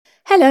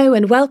Hello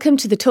and welcome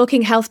to the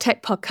Talking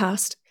HealthTech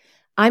podcast.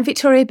 I'm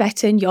Victoria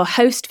Betton, your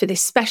host for this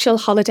special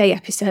holiday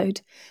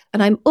episode,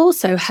 and I'm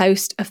also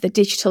host of the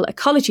Digital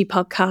Ecology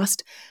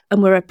podcast,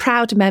 and we're a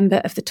proud member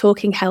of the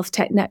Talking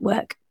HealthTech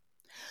network.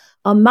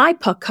 On my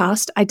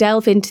podcast, I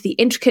delve into the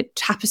intricate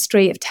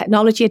tapestry of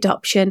technology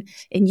adoption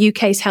in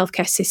UK's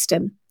healthcare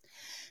system.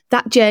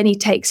 That journey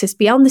takes us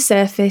beyond the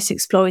surface,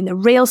 exploring the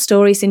real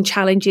stories and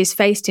challenges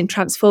faced in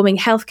transforming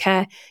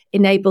healthcare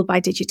enabled by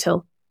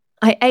digital.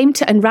 I aim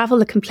to unravel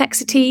the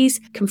complexities,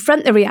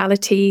 confront the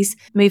realities,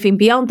 moving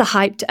beyond the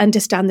hype to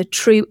understand the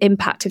true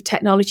impact of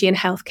technology in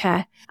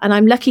healthcare. And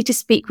I'm lucky to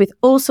speak with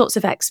all sorts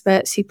of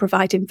experts who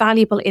provide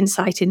invaluable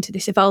insight into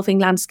this evolving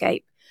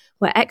landscape,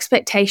 where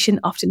expectation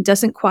often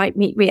doesn't quite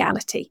meet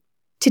reality.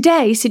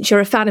 Today, since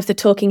you're a fan of the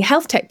Talking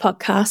HealthTech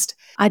podcast,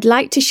 I'd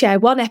like to share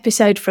one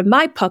episode from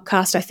my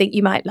podcast I think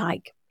you might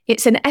like.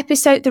 It's an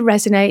episode that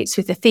resonates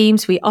with the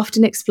themes we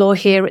often explore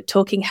here at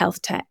Talking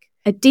HealthTech.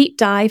 A deep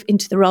dive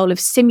into the role of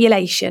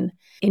simulation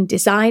in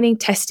designing,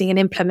 testing and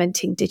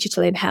implementing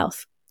digital in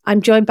health.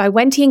 I'm joined by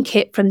Wendy and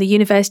Kit from the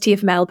University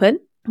of Melbourne,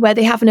 where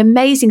they have an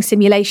amazing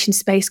simulation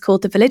space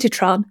called the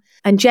Woollard,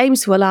 and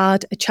James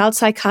Woollard, a child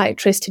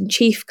psychiatrist and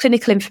Chief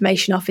Clinical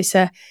Information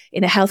Officer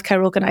in a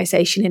healthcare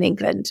organisation in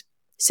England.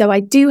 So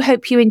I do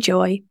hope you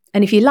enjoy.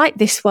 And if you like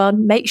this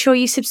one, make sure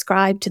you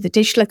subscribe to the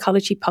Digital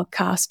Ecology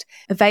podcast,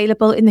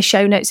 available in the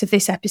show notes of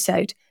this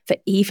episode for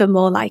even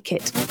more like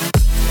it.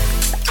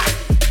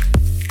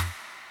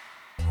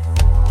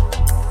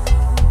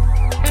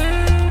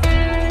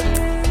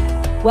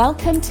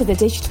 Welcome to the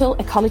Digital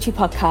Ecology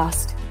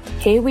podcast.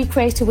 Here we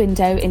create a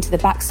window into the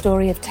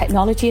backstory of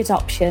technology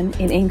adoption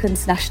in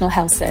England's National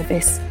Health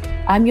Service.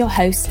 I'm your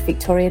host,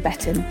 Victoria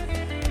Betton.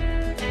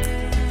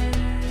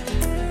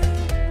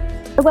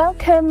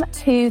 Welcome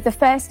to the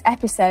first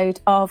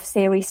episode of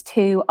Series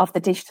 2 of the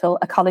Digital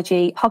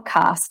Ecology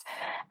podcast.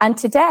 And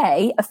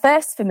today,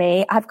 first for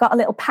me, I've got a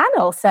little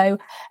panel. So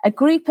a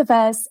group of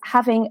us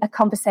having a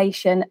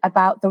conversation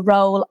about the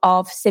role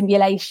of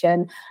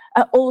simulation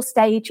at all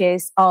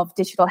stages of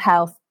digital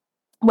health,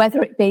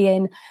 whether it be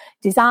in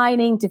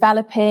designing,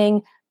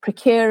 developing,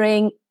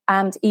 procuring,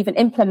 and even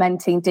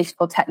implementing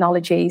digital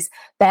technologies.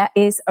 There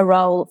is a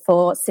role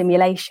for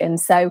simulation.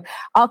 So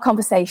our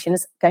conversation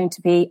is going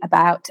to be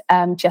about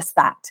just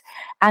that.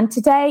 And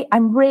today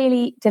I'm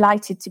really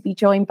delighted to be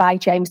joined by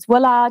James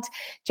Woollard.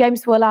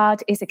 James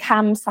Woollard is a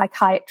CAM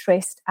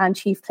psychiatrist and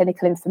Chief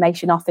Clinical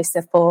Information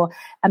Officer for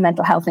a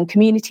mental health and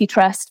community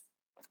trust.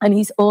 And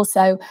he's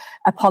also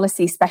a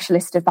policy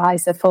specialist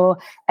advisor for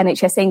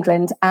NHS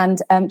England.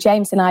 And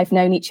James and I have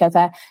known each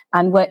other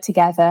and worked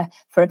together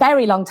for a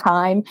very long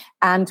time.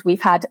 And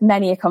we've had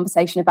many a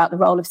conversation about the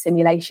role of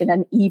simulation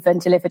and even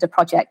delivered a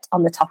project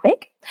on the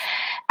topic.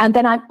 And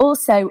then I'm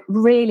also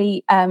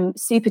really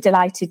super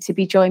delighted to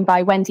be joined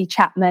by Wendy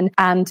Chapman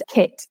and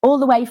Kit, all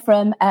the way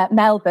from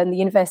Melbourne, the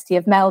University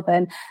of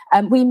Melbourne.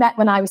 We met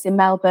when I was in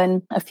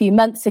Melbourne a few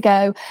months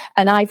ago,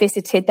 and I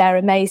visited their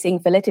amazing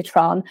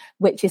Woollard,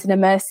 which is an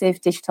immersive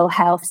digital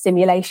health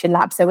simulation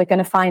lab. So we're going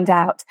to find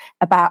out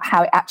about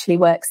how it actually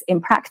works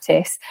in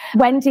practice.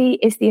 Wendy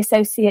is the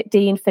Associate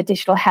Dean for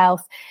Digital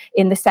Health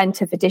in the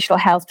Centre for Digital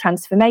Health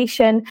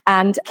Transformation,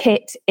 and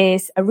Kit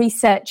is a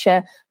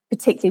researcher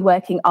particularly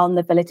working on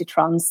the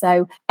Woollard.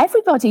 So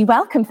everybody,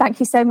 welcome. Thank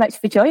you so much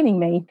for joining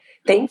me.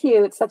 Thank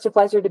you. It's such a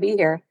pleasure to be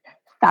here.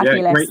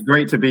 Fabulous. Yeah,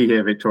 great to be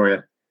here,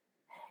 Victoria.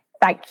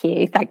 Thank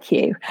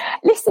you.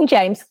 Listen,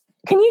 James,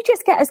 can you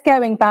just get us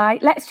going by,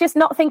 let's just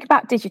not think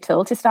about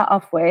digital to start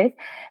off with.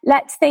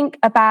 Let's think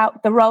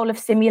about the role of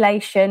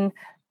simulation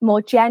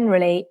more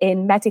generally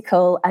in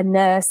medical and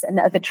nurse and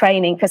other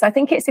training, because I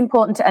think it's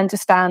important to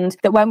understand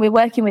that when we're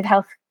working with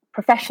health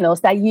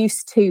professionals, they're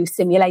used to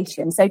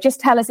simulation. So just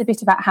tell us a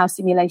bit about how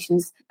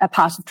simulations are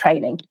part of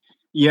training.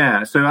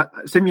 Yeah, so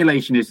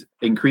simulation is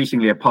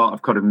increasingly a part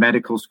of kind of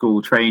medical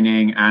school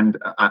training and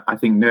I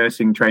think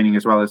nursing training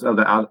as well as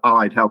other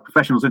allied health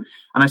professionals. And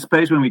I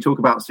suppose when we talk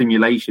about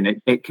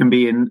simulation, it can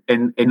be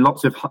in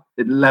lots of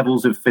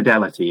levels of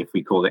fidelity, if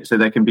we call it. So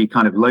there can be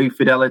kind of low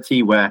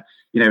fidelity where,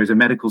 you know, as a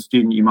medical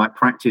student, you might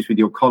practice with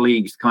your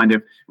colleagues kind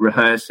of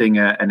rehearsing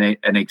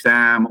an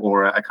exam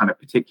or a kind of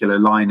particular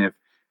line of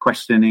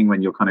questioning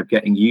when you're kind of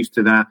getting used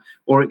to that,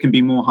 or it can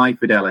be more high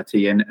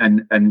fidelity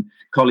and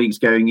colleagues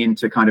going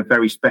into kind of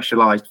very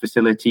specialized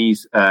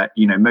facilities.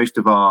 Most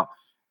of our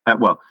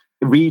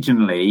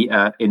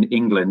regionally in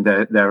England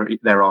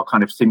there are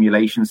kind of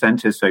simulation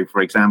centres. So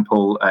for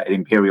example at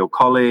Imperial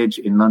College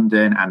in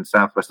London and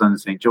Southwest London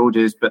St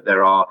George's, but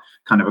there are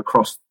kind of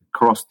across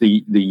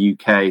the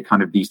UK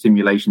kind of these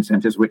simulation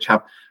centres which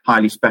have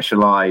highly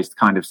specialised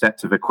kind of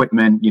sets of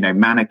equipment, you know,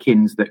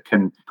 mannequins that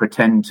can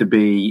pretend to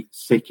be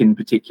sick in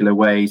particular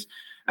ways.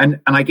 And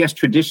I guess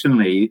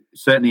traditionally,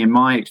 certainly in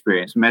my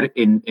experience,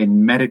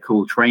 in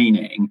medical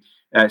training,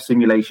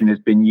 simulation has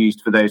been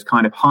used for those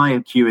kind of high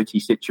acuity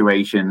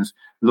situations,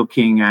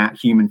 looking at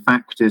human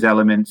factors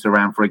elements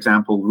around, for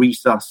example,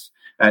 resus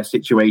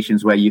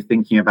situations where you're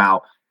thinking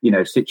about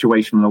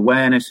situational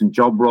awareness and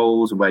job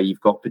roles where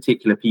you've got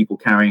particular people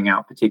carrying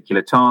out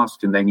particular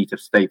tasks and they need to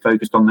stay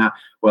focused on that.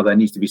 Well, there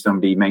needs to be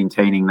somebody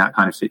maintaining that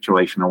kind of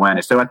situational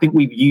awareness. So I think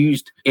we've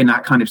used in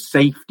that kind of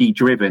safety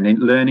driven, in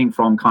learning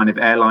from kind of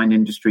airline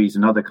industries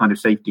and other kind of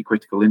safety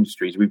critical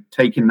industries, we've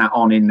taken that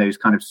on in those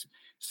kind of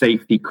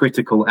safety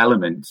critical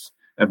elements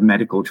of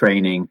medical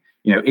training,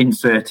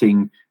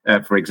 inserting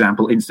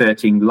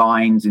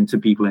lines into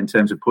people in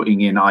terms of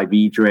putting in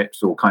IV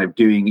drips or kind of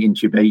doing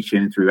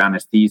intubation through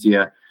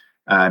anesthesia.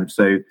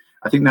 So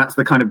I think that's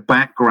the kind of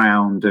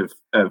background of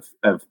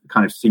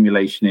kind of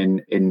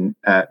simulation in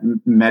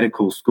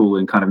medical school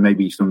and kind of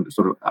maybe some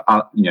sort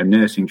of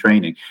nursing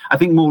training. I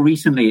think more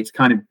recently it's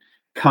kind of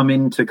come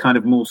into kind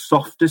of more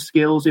softer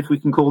skills, if we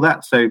can call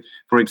that. So,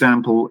 for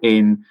example,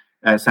 in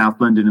South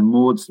London and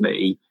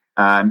Maudsley,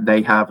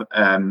 they have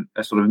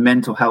a sort of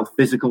mental health,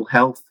 physical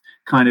health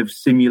kind of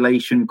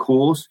simulation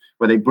course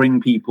where they bring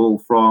people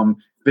from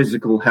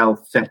physical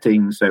health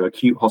settings, so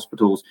acute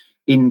hospitals,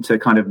 into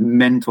kind of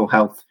mental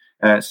health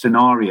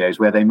scenarios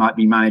where they might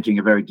be managing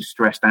a very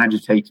distressed,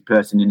 agitated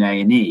person in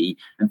A&E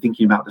and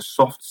thinking about the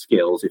soft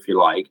skills, if you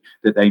like,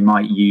 that they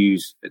might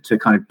use to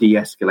kind of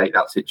de-escalate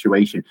that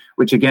situation,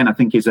 which again, I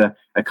think is a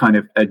kind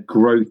of a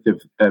growth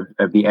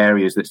of the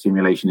areas that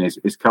simulation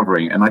is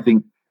covering. And I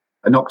think,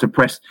 not to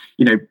press,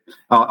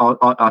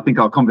 I think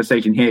our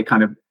conversation here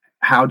kind of,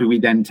 how do we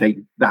then take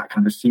that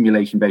kind of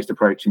simulation-based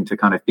approach into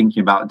kind of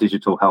thinking about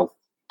digital health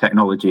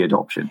technology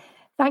adoption?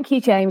 Thank you,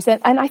 James.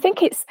 And I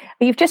think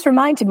you've just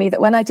reminded me that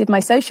when I did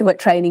my social work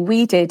training,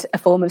 we did a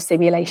form of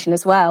simulation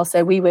as well.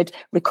 So we would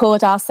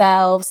record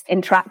ourselves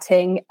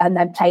interacting and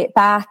then play it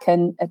back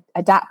and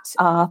adapt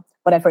our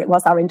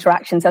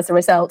interactions as a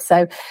result.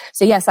 So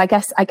yes, I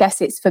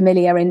guess it's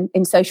familiar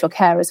in social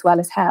care as well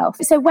as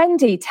health. So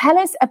Wendy, tell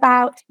us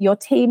about your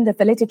team, the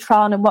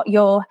Validitron, and what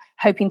you're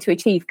hoping to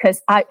achieve, because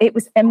it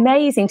was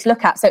amazing to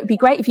look at. So it'd be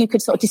great if you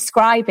could sort of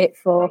describe it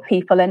for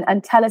people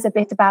and tell us a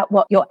bit about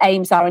what your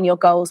aims are and your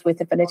goals with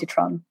the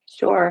Validitron.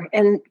 Sure.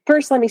 And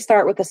first, let me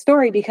start with a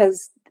story,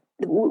 because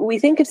we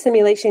think of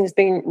simulation as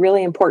being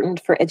really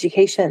important for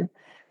education.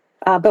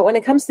 But when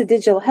it comes to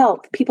digital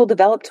health, people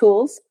develop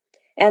tools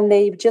and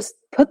they just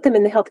put them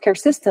in the healthcare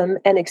system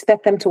and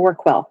expect them to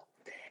work well.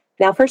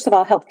 Now, first of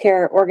all,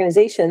 healthcare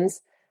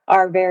organizations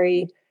are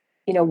very,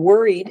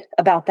 worried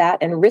about that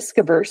and risk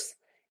averse.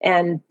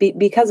 And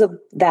because of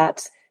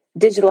that,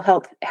 digital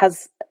health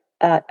has,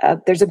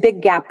 there's a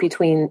big gap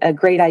between a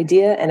great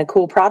idea and a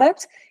cool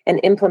product and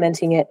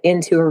implementing it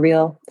into a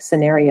real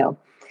scenario.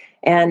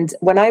 And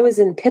when I was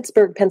in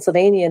Pittsburgh,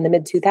 Pennsylvania in the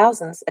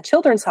mid-2000s, a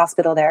children's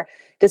hospital there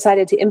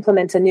decided to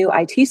implement a new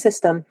IT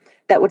system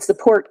that would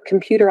support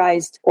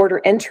computerized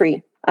order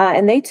entry.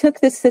 And they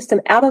took this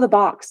system out of the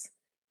box.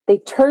 They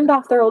turned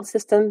off their old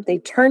system. They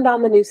turned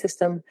on the new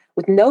system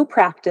with no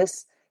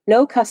practice,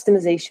 no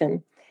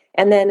customization.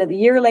 And then a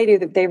year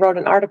later, they wrote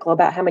an article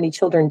about how many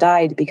children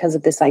died because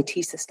of this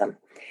IT system.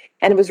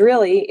 And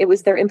it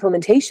was their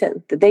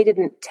implementation, that they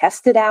didn't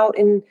test it out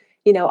in,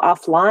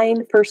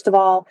 offline, first of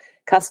all,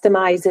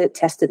 customize it,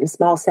 test it in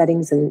small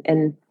settings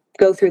and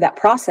go through that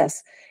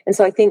process. And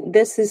so I think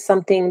this is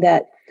something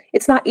that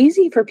it's not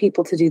easy for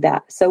people to do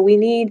that. So we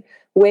need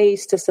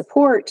ways to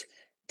support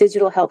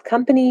digital health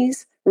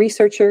companies,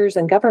 researchers,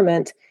 and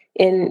government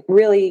in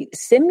really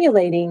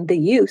simulating the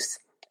use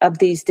of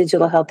these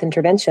digital health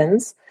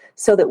interventions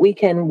so that we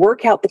can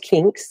work out the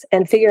kinks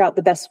and figure out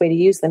the best way to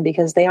use them,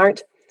 because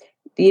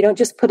you don't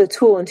just put a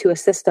tool into a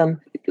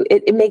system.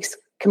 It makes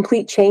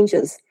complete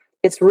changes.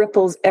 It's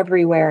ripples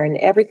everywhere, and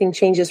everything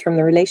changes from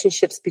the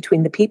relationships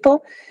between the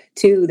people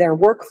to their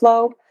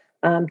workflow,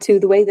 to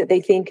the way that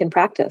they think and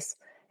practice.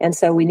 And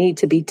so we need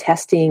to be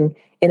testing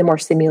in a more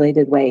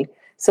simulated way.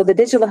 So the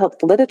Digital Health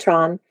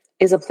Validitron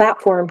is a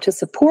platform to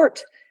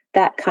support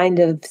that kind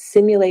of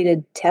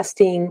simulated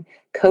testing,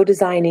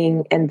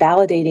 co-designing, and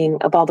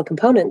validating of all the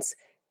components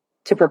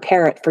to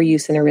prepare it for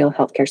use in a real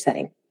healthcare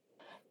setting.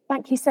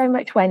 Thank you so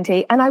much,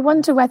 Wendy. And I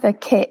wonder whether,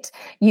 Kit,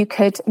 you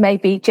could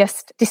maybe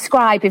just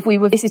describe, if we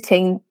were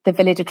visiting the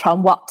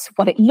Validitron,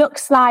 what it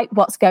looks like,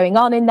 what's going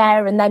on in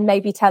there, and then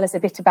maybe tell us a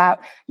bit about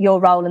your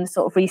role and the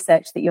sort of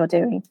research that you're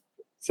doing.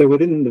 So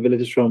within the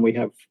Validitron, we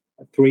have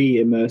 3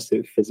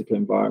 immersive physical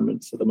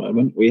environments at the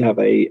moment. We have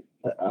a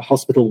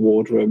hospital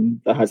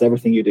wardroom that has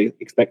everything you'd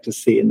expect to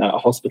see in that, a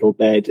hospital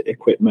bed,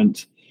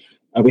 equipment.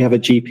 We have a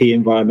GP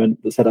environment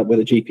that's set up with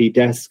a GP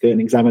desk, an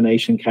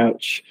examination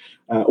couch,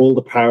 all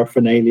the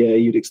paraphernalia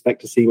you'd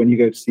expect to see when you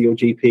go to see your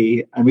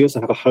GP. And we also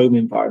have a home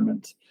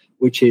environment,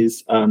 which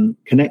is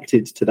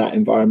connected to that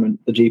environment,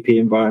 the GP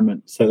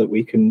environment, so that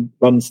we can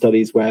run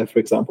studies where, for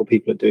example,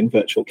 people are doing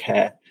virtual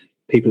care,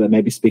 people that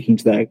may be speaking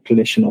to their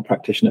clinician or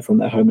practitioner from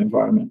their home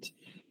environment.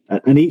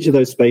 And each of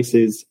those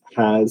spaces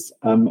has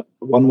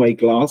one-way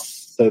glass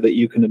so that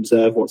you can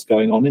observe what's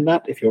going on in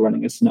that if you're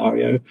running a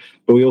scenario.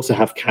 But we also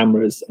have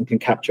cameras and can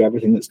capture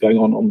everything that's going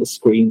on the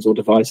screens or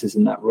devices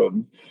in that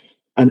room.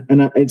 And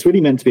it's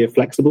really meant to be a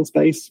flexible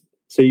space.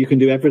 So you can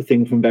do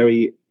everything from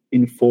very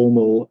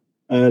informal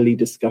early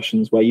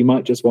discussions where you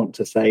might just want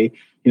to say,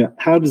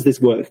 how does this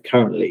work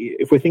currently?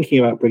 If we're thinking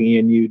about bringing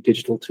a new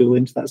digital tool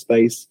into that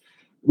space,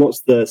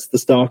 what's the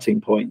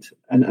starting point?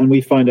 And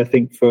we find, I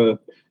think, for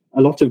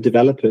a lot of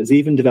developers,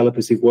 even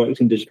developers who've worked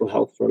in digital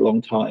health for a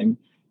long time,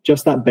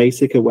 just that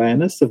basic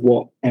awareness of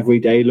what every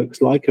day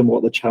looks like and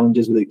what the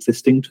challenges with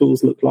existing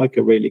tools look like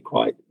are really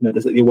quite,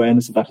 the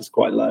awareness of that is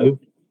quite low.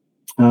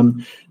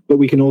 But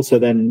we can also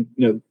then,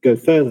 go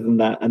further than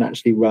that and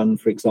actually run,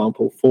 for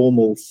example,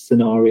 formal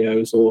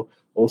scenarios or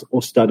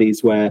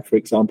studies where, for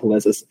example,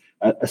 there's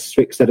a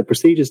strict set of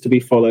procedures to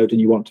be followed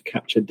and you want to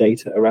capture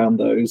data around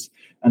those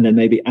and then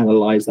maybe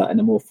analyze that in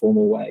a more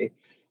formal way.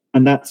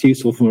 And that's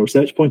useful from a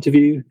research point of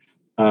view,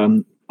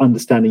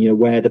 understanding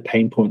where the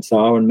pain points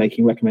are and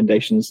making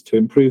recommendations to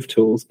improve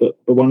tools. But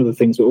one of the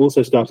things we're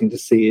also starting to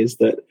see is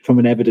that from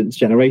an evidence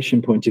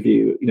generation point of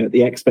view,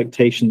 the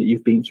expectation that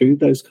you've been through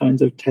those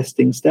kinds of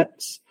testing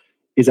steps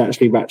is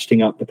actually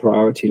ratcheting up the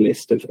priority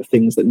list of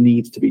things that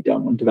need to be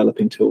done on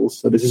developing tools.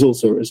 So this is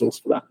also a resource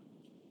for that.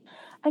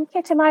 And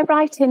Kit, am I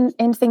right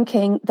in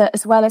thinking that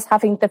as well as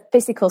having the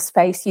physical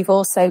space, you've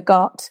also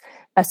got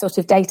a sort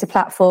of data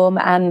platform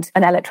and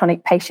an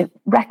electronic patient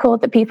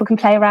record that people can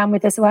play around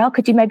with as well?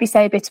 Could you maybe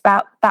say a bit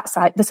about that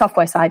side, the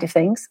software side of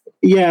things?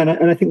 Yeah,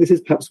 and I think this is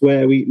perhaps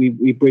where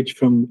we bridge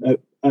from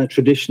a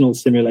traditional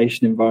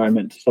simulation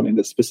environment to something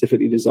that's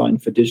specifically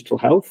designed for digital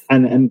health.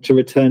 And to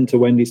return to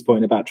Wendy's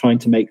point about trying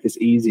to make this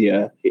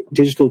easier,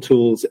 digital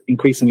tools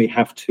increasingly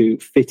have to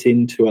fit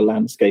into a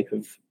landscape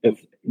of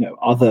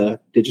other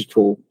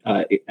digital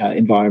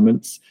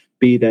environments,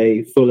 be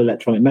they full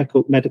electronic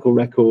medical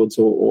records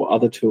or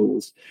other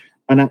tools.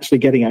 And actually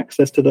getting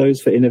access to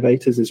those for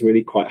innovators is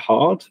really quite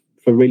hard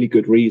for really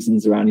good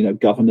reasons around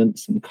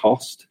governance and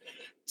cost.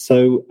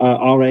 So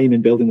our aim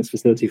in building this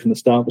facility from the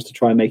start was to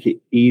try and make it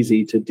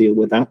easy to deal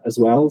with that as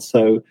well.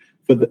 So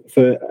for the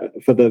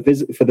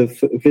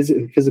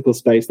physical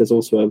space, there's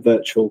also a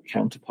virtual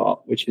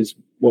counterpart, which is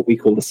what we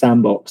call the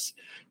sandbox.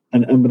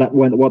 And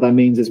what that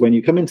means is when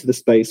you come into the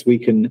space, we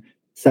can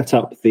set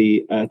up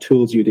the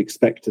tools you'd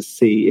expect to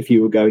see if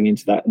you were going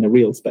into that in a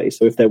real space.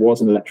 So if there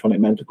was an electronic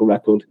medical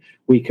record,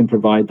 we can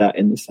provide that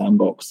in the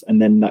sandbox.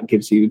 And then that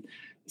gives you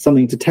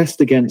something to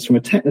test against from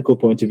a technical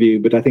point of view.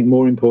 But I think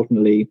more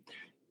importantly,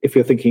 if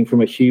you're thinking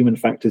from a human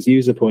factors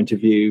user point of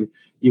view,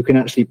 you can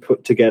actually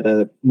put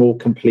together more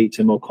complete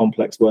and more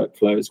complex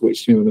workflows,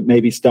 which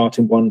maybe start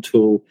in one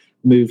tool,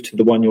 move to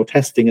the one you're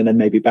testing, and then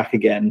maybe back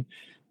again.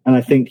 And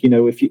I think,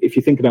 if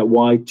you think about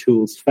why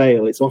tools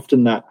fail, it's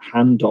often that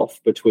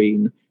handoff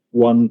between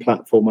one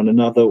platform and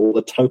another, or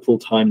the total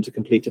time to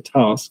complete a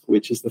task,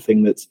 which is the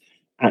thing that's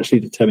actually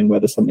determining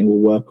whether something will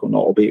work or not,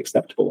 or be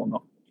acceptable or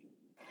not.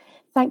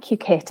 Thank you,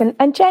 Kit.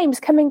 And James,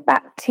 coming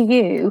back to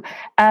you,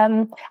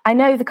 I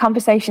know the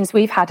conversations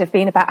we've had have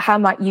been about how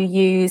might you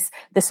use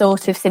the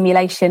sort of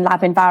simulation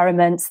lab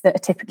environments that are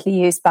typically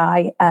used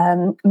by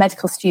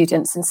medical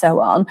students and so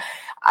on.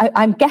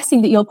 I'm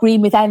guessing that you're green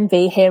with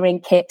envy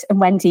hearing Kit and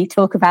Wendy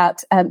talk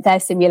about their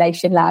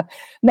simulation lab.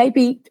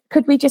 Maybe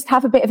could we just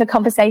have a bit of a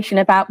conversation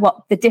about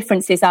what the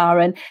differences are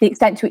and the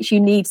extent to which you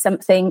need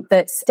something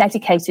that's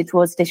dedicated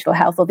towards digital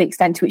health, or the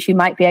extent to which you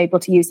might be able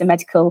to use a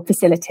medical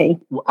facility?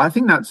 Well, I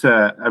think that's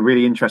a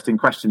really interesting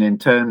question in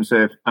terms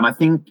of, and I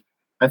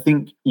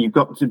think you've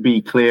got to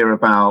be clear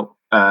about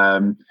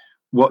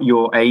what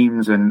your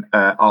aims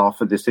are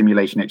for the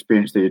simulation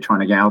experience that you're trying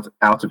to get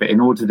out of it, in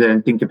order to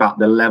then think about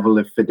the level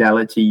of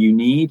fidelity you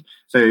need.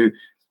 So,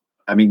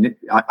 I mean,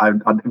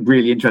 I'm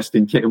really interested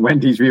in Kit and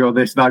Wendy's view on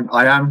this, and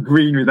I am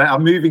green with that.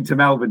 I'm moving to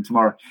Melbourne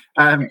tomorrow.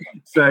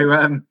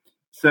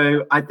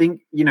 So I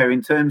think,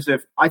 in terms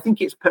of, I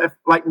think it's perfect.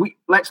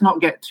 Let's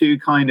not get too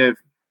kind of,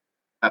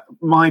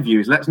 my view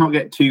is let's not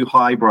get too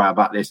highbrow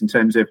about this in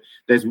terms of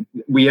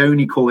we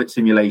only call it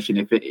simulation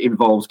if it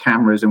involves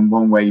cameras and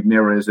one-way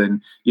mirrors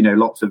and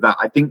lots of that.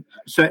 I think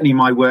certainly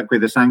my work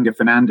with Asanga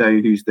Fernando,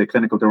 who's the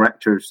clinical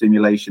director of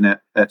simulation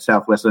at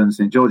Southwest London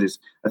St George's,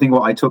 I think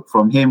what I took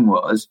from him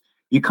was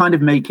you kind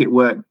of make it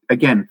work,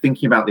 again,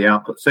 thinking about the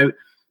output. So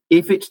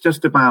if it's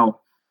just about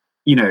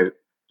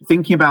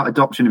thinking about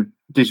adoption of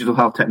digital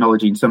health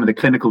technology in some of the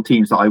clinical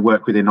teams that I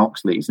work with in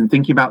Oxley's, and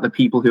thinking about the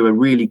people who are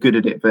really good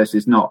at it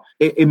versus not.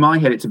 In my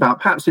head, it's about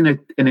perhaps in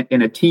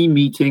a team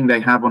meeting they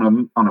have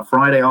on a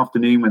Friday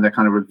afternoon when they're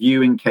kind of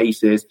reviewing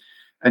cases,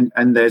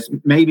 and there's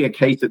maybe a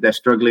case that they're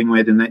struggling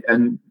with,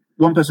 and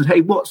one person says,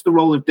 hey, what's the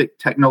role of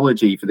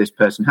technology for this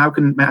person? How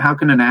can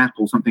an app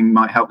or something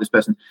might help this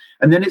person?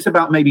 And then it's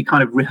about maybe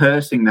kind of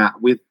rehearsing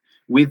that with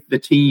the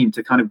team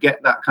to kind of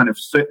get that kind of,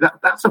 so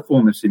that's a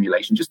form of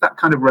simulation, just that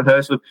kind of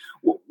rehearsal of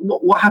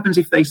what happens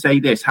if they say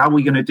this, how are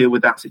we going to deal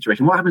with that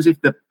situation? What happens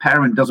if the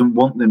parent doesn't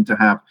want them to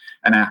have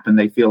an app and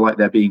they feel like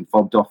they're being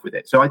fobbed off with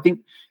it? So I think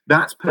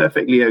that's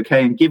perfectly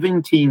okay. And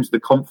giving teams the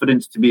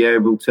confidence to be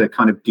able to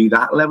kind of do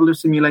that level of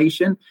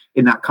simulation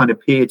in that kind of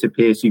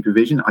peer-to-peer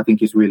supervision, I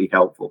think is really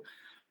helpful.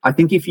 I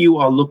think if you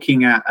are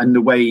looking at, and the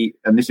way,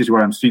 and this is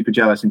where I'm super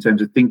jealous in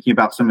terms of thinking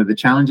about some of the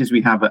challenges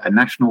we have at a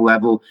national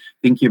level,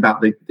 thinking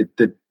about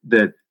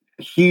the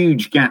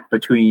huge gap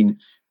between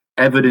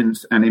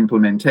evidence and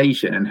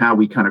implementation and how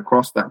we kind of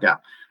cross that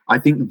gap, I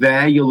think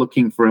there you're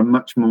looking for a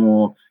much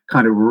more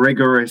kind of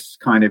rigorous,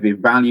 kind of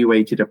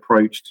evaluated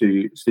approach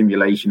to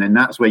simulation. And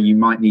that's where you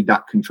might need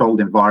that controlled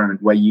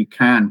environment where you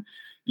can,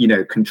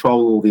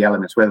 control all the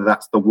elements, whether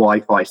that's the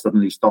Wi-Fi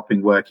suddenly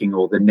stopping working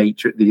or the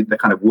nature, the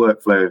kind of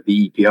workflow of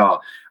the EPR.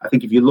 I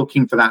think if you're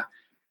looking for that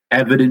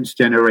evidence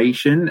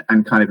generation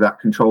and kind of that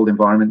controlled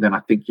environment, then I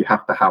think you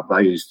have to have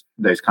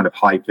those kind of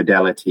high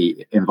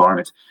fidelity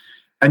environments.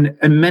 And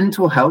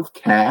mental health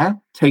care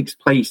takes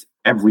place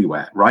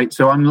everywhere, right?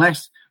 So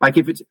unless, like,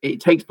 if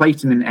it takes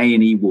place in an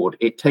A&E ward,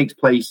 it takes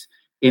place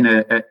in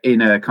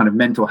a kind of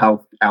mental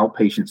health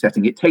outpatient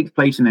setting, it takes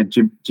place in a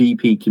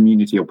GP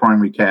community or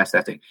primary care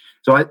setting.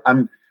 So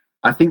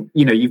I think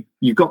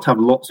you've got to have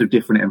lots of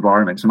different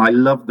environments, and I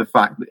love the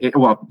fact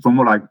that from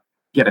what I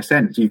get a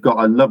sense, you've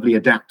got a lovely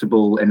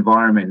adaptable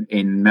environment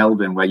in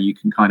Melbourne where you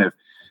can kind of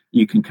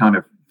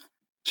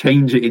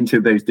change it into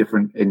those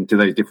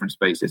different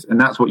spaces, and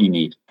that's what you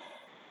need.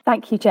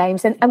 Thank you,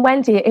 James. And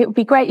Wendy, it would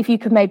be great if you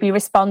could maybe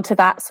respond to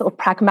that sort of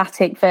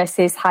pragmatic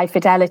versus high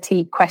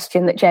fidelity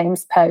question that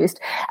James posed.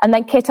 And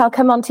then Kit, I'll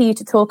come on to you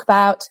to talk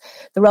about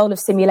the role of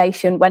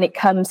simulation when it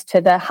comes to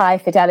the high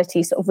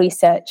fidelity sort of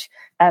research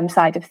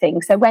side of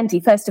things. So Wendy,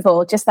 first of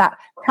all, just that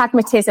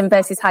pragmatism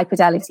versus high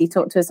fidelity,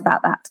 talk to us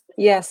about that.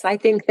 Yes, I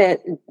think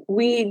that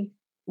we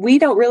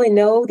don't really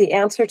know the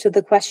answer to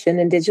the question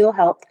in digital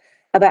health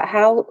about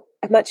how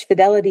much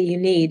fidelity you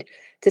need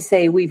to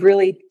say we've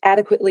really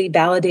adequately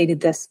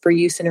validated this for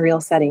use in a real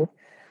setting.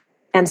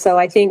 And so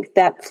I think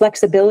that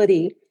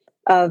flexibility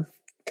of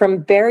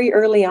from very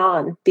early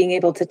on being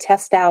able to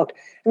test out,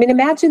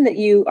 imagine that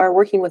you are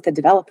working with a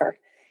developer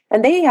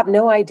and they have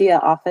no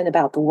idea often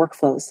about the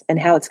workflows and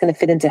how it's going to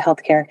fit into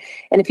healthcare.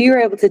 And if you were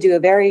able to do a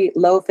very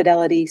low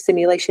fidelity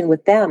simulation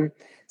with them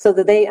so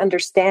that they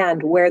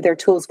understand where their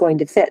tool is going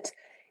to fit,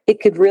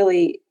 it could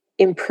really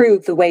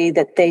improve the way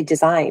that they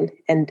design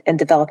and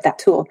develop that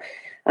tool.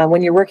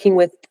 When you're working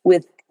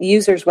with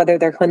users, whether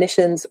they're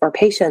clinicians or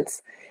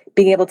patients,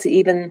 being able to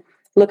even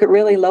look at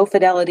really low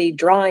fidelity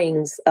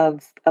drawings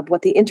of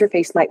what the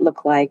interface might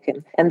look like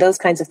and those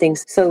kinds of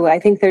things. So I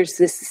think there's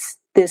this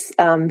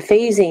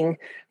phasing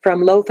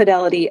from low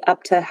fidelity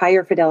up to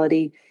higher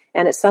fidelity.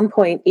 And at some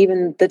point,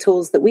 even the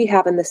tools that we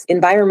have in this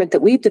environment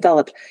that we've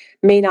developed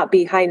may not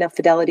be high enough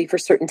fidelity for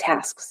certain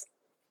tasks.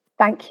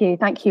 Thank you,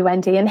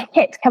 Wendy. And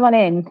Kit, come on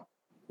in.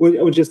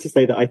 Well, just to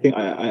say that I think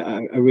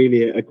I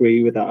really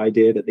agree with that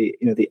idea that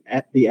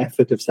the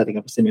effort of setting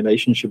up a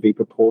simulation should be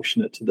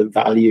proportionate to the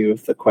value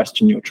of the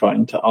question you're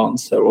trying to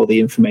answer or the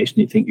information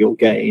you think you'll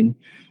gain.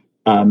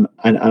 And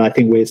I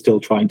think we're still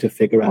trying to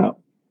figure out,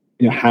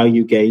 how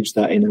you gauge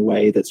that in a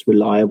way that's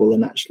reliable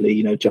and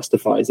actually,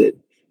 justifies it.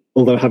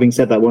 Although having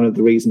said that, one of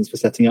the reasons for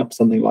setting up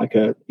something like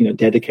a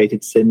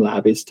dedicated sim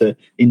lab is to,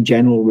 in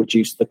general,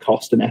 reduce the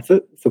cost and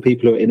effort for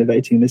people who are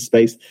innovating in this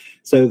space,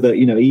 so that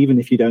even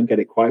if you don't get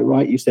it quite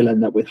right, you still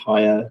end up with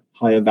higher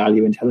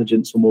value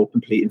intelligence or more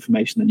complete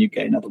information than you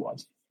gain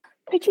otherwise.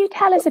 Could you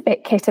tell us a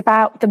bit, Kit,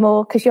 about the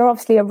more, because you're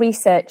obviously a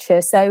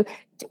researcher, so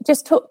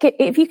just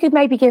if you could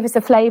maybe give us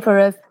a flavour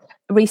of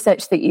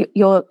research that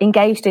you're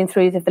engaged in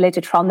through the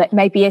Validitron that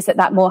maybe is at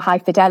that more high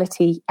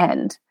fidelity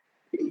end.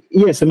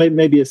 Yeah, so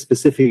maybe a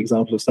specific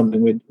example of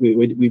something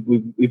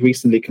we've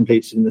recently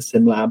completed in the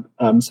Sim Lab.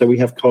 So we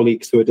have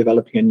colleagues who are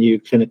developing a new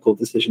clinical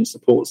decision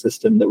support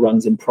system that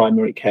runs in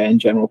primary care and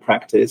general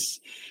practice.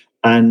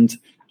 And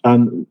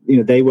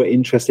they were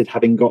interested,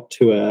 having got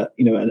to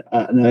an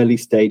early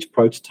stage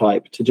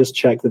prototype, to just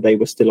check that they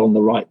were still on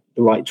the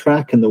right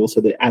track, and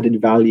also the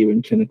added value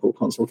in clinical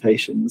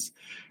consultations.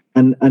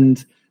 And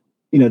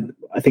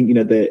I think,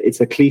 it's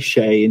a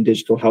cliche in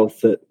digital health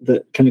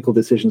that clinical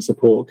decision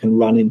support can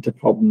run into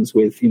problems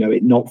with,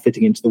 it not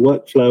fitting into the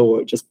workflow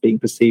or it just being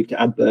perceived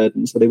to add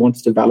burden. So they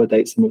wanted to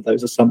validate some of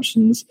those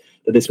assumptions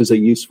that this was a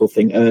useful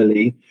thing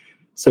early.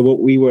 So what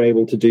we were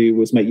able to do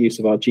was make use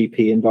of our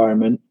GP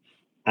environment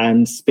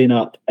and spin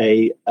up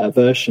a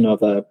version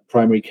of a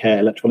primary care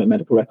electronic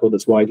medical record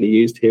that's widely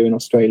used here in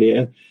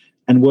Australia,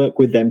 and work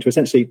with them to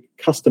essentially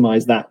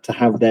customize that to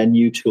have their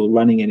new tool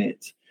running in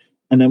it.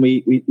 And then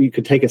we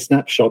could take a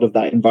snapshot of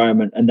that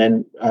environment and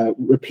then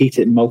repeat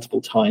it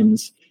multiple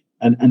times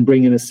and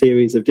bring in a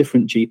series of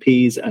different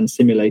GPs and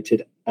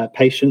simulated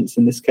patients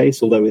in this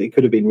case, although it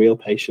could have been real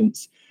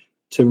patients,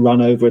 to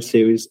run over a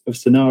series of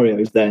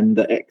scenarios then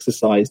that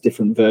exercise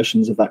different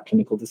versions of that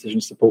clinical decision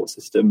support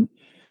system.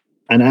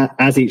 And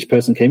as each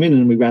person came in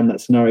and we ran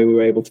that scenario, we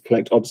were able to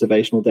collect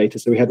observational data.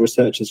 So we had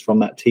researchers from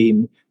that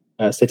team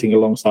sitting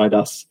alongside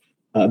us,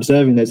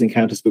 observing those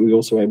encounters, but we were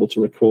also able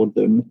to record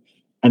them.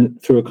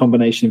 And through a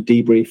combination of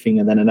debriefing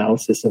and then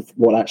analysis of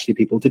what actually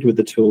people did with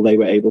the tool, they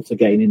were able to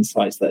gain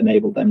insights that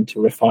enabled them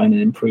to refine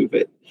and improve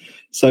it.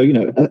 So,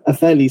 a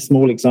fairly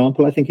small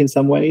example, I think, in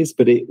some ways,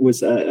 but it was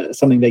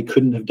something they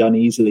couldn't have done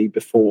easily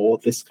before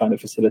this kind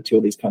of facility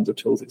or these kinds of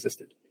tools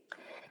existed.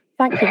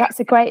 Thank you. That's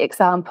a great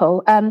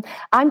example. I'm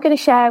going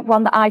to share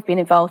one that I've been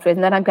involved with,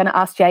 and then I'm going to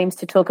ask James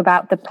to talk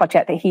about the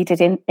project that he did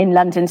in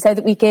London, so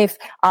that we give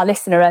our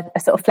listener a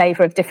sort of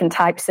flavour of different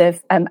types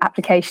of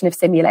application of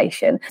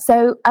simulation.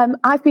 So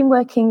I've been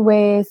working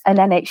with an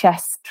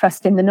NHS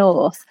trust in the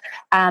north,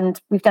 and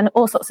we've done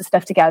all sorts of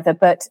stuff together,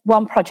 but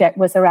one project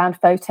was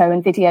around photo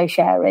and video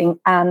sharing,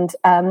 and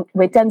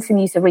we'd done some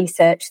user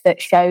research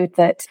that showed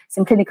that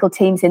some clinical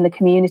teams in the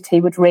community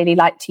would really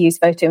like to use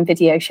photo and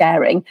video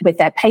sharing with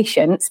their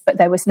patients, but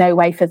there was no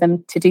way for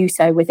them to do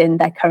so within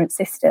their current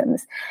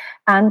systems.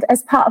 And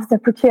as part of the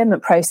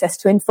procurement process,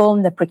 to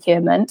inform the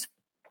procurement,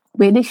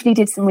 we initially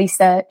did some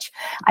research,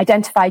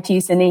 identified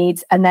user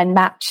needs, and then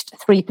matched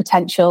 3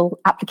 potential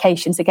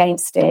applications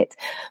against it.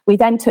 We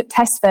then took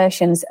test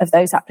versions of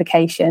those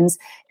applications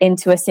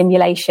into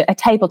a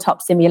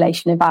tabletop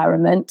simulation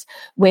environment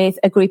with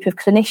a group of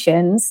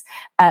clinicians,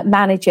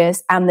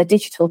 managers, and the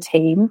digital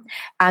team.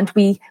 And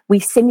we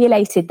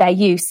simulated their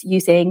use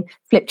using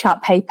flip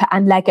chart paper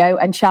and Lego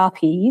and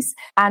Sharpies.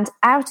 And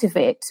out of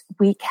it,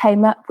 we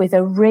came up with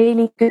a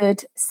really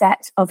good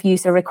set of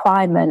user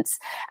requirements.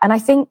 And I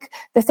think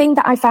the thing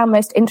that I found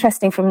most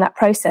interesting from that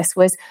process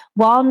was,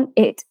 one,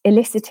 it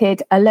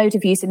elicited a load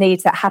of user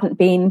needs that hadn't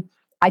been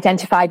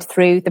identified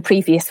through the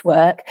previous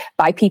work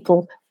by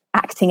people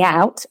acting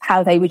out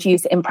how they would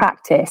use it in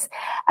practice.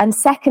 And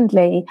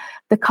secondly,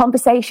 the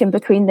conversation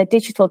between the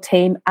digital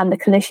team and the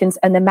clinicians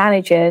and the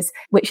managers,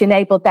 which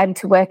enabled them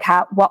to work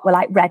out what were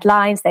like red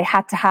lines they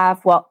had to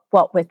have, what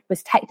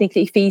was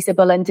technically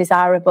feasible and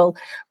desirable,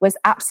 was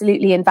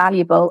absolutely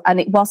invaluable. And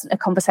it wasn't a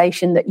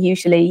conversation that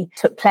usually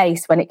took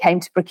place when it came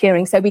to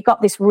procuring. So we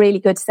got this really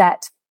good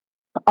set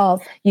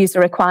of user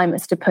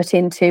requirements to put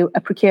into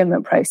a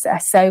procurement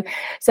process. So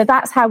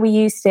that's how we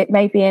used it,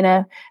 maybe in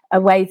a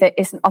way that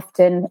isn't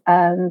often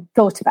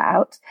thought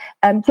about.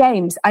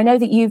 James, I know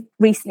that you've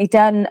recently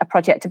done a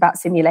project about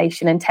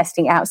simulation and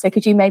testing out. So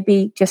could you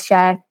maybe just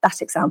share that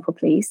example,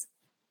 please?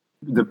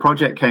 The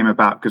project came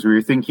about because we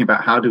were thinking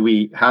about how do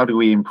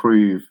we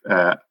improve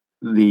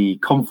the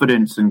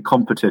confidence and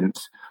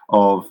competence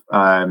of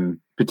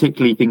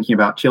particularly thinking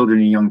about children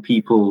and young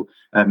people,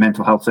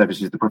 mental health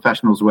services, the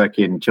professionals work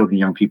in children and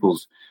young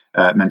people's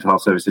mental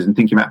health services, and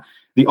thinking about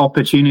the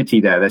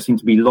opportunity there. There seemed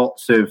to be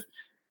lots of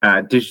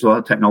digital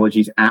health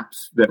technologies,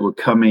 apps that were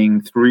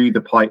coming through the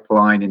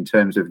pipeline in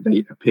terms of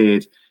they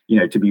appeared,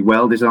 to be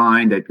well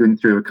designed. They'd been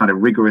through a kind of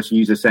rigorous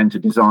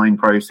user-centered design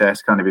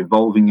process, kind of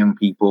involving young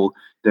people.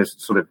 There's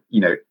sort of,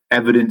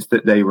 evidence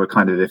that they were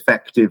kind of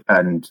effective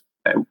and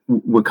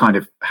were kind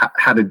of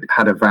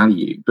had a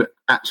value. But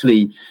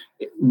actually,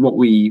 what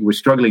we were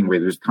struggling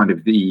with was kind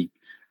of the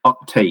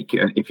uptake,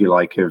 if you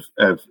like,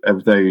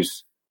 of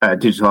those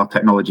digital health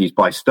technologies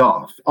by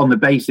staff, on the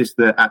basis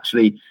that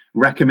actually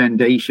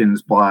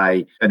recommendations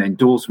by an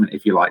endorsement,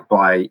 if you like,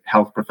 by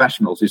health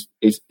professionals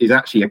is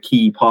actually a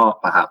key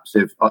part, perhaps,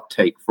 of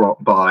uptake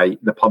by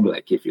the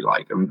public, if you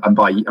like, and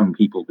by young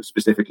people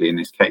specifically in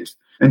this case.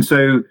 And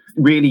so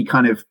really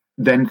kind of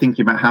then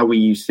thinking about how we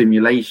use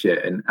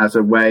simulation as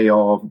a way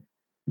of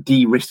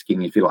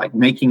de-risking, if you like,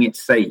 making it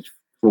safe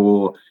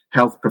for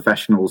health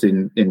professionals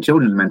in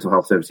children's mental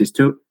health services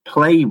to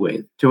play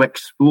with, to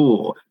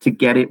explore, to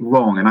get it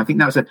wrong. And I think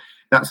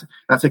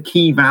that's a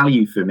key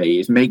value for me,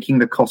 is making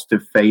the cost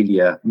of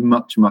failure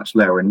much, much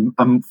lower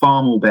and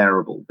far more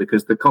bearable,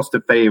 because the cost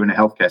of failure in a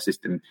healthcare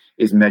system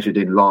is measured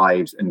in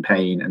lives and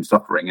pain and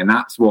suffering. And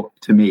that's what,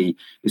 to me,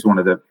 is one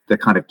of the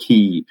kind of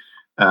key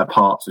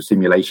parts of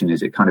simulation,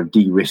 is it kind of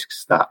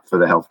de-risks that for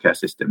the healthcare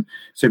system.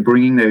 So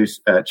bringing those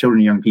children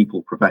and young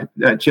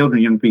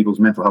people's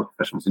mental health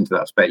professionals into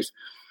that space.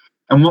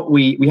 And what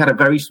we had a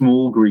very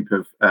small group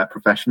of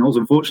professionals.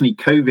 Unfortunately,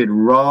 COVID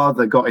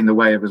rather got in the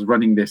way of us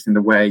running this in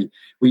the way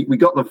we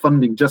got the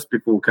funding just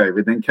before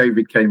COVID. Then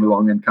COVID came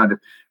along and kind of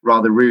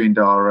rather ruined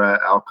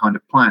our kind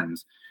of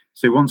plans.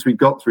 So once we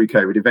got through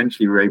COVID,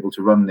 eventually we were able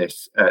to run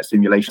this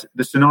simulation.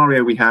 The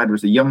scenario we had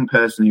was a young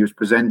person who was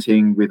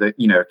presenting with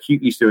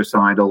acutely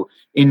suicidal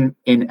in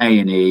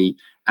A&E,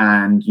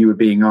 and you were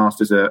being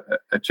asked as a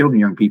children and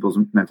young people's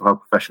mental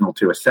health professional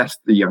to assess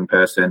the young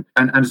person.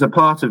 And as a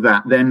part of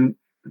that, then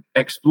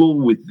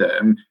explore with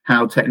them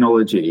how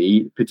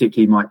technology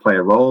particularly might play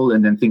a role,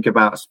 and then think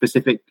about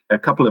a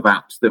couple of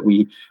apps that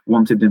we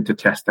wanted them to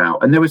test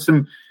out. And there were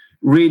some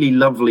really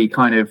lovely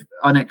kind of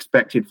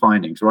unexpected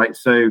findings, right?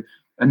 So,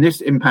 and this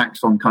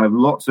impacts on kind of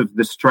lots of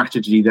the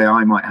strategy that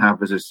I might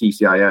have as a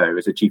CCIO,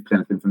 as a Chief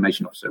Clinical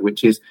Information Officer,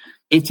 which is,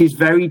 it is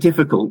very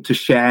difficult to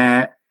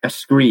share a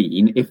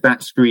screen, if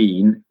that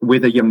screen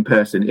with a young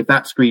person, if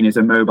that screen is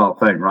a mobile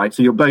phone, right?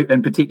 So you're both,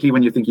 and particularly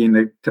when you're thinking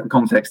in the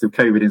context of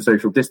COVID and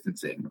social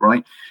distancing,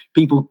 right?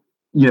 People,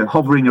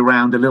 hovering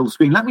around a little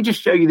screen. Let me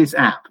just show you this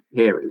app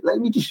here. Let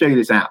me just show you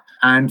this app.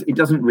 And it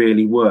doesn't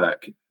really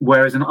work.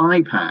 Whereas an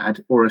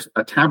iPad or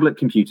a tablet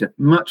computer,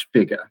 much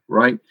bigger,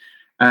 right?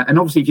 And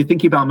obviously, if you're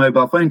thinking about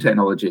mobile phone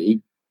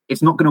technology,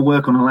 it's not going to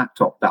work on a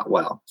laptop that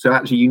well. So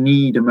actually, you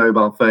need a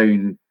mobile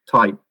phone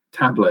type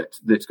tablet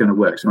that's going to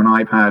work, so an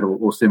iPad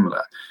or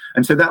similar.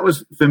 And so that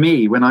was, for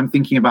me, when I'm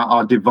thinking about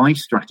our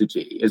device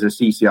strategy as a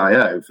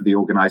CCIO for the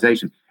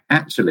organization,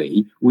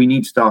 actually, we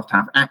need staff to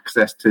have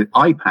access to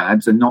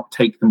iPads and not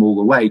take them all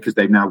away because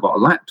they've now got a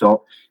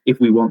laptop, if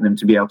we want them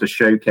to be able to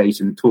showcase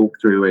and talk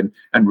through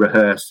and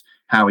rehearse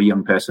how a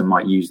young person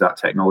might use that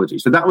technology.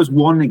 So that was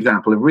one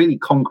example of really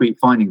concrete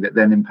finding that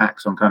then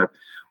impacts on kind of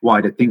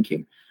wider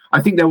thinking.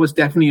 I think there was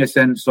definitely a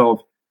sense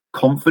of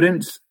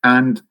confidence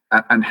and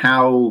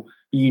how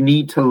you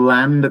need to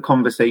land the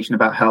conversation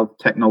about health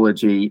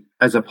technology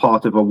as a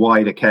part of a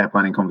wider care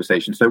planning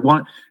conversation. So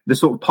the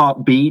sort of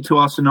part B to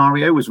our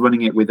scenario was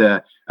running it with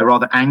a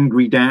rather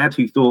angry dad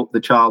who thought the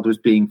child was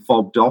being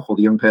fobbed off, or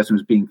the young person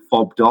was being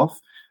fobbed off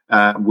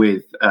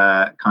with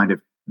kind of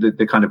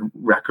the kind of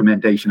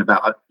recommendation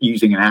about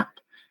using an app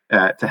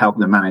to help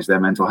them manage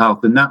their mental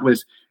health. And that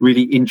was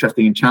really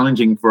interesting and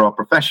challenging for our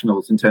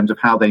professionals in terms of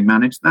how they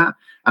managed that.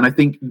 And I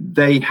think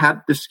they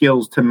had the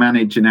skills to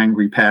manage an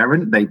angry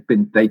parent.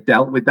 They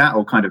dealt with that,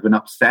 or kind of an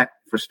upset,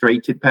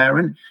 frustrated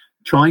parent.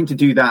 Trying to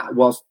do that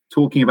whilst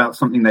talking about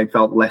something they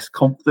felt less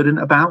confident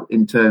about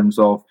in terms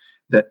of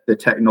the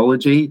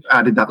technology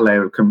added that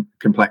layer of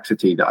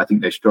complexity that I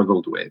think they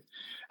struggled with.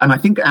 And I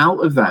think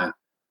out of that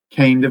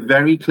came the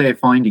very clear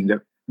finding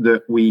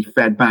that we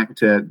fed back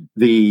to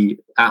the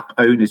app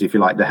owners, if you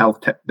like, the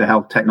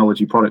health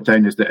technology product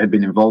owners that had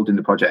been involved in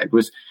the project,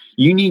 was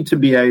you need to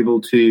be able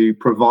to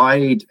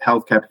provide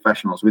healthcare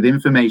professionals with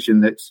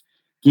information that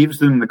gives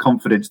them the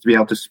confidence to be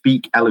able to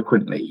speak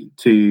eloquently,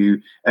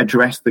 to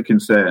address the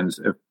concerns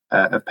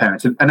of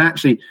parents. And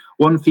actually,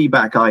 one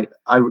feedback I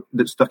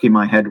that stuck in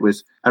my head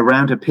was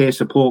around a peer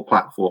support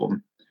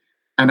platform.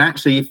 And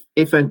actually,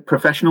 if a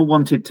professional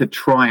wanted to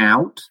try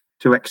out,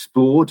 to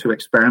explore, to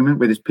experiment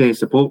with his peer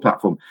support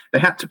platform, they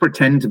had to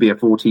pretend to be a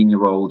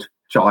 14-year-old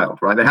child,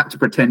 right? They had to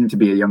pretend to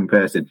be a young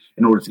person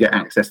in order to get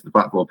access to the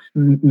platform.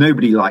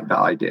 Nobody liked that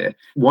idea.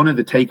 One of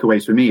the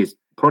takeaways for me is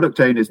product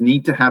owners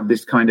need to have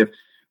this kind of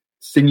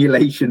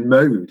simulation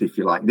mode, if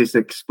you like, this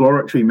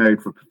exploratory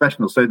mode for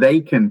professionals, so they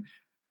can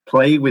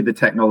play with the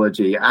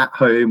technology at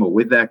home or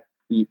with their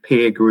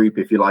peer group,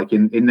 if you like,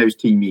 in those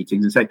team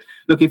meetings, and say,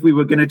 look, if we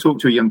were going to talk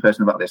to a young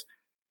person about this,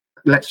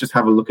 let's just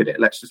have a look at it.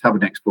 Let's just have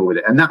an explore with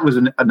it. And that was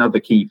another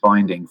key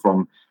finding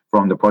from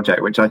the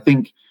project, which I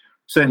think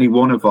certainly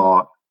one of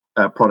our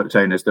product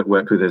owners that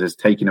worked with us has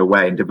taken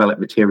away and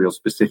developed material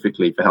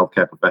specifically for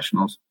healthcare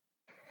professionals.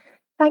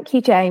 Thank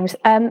you, James.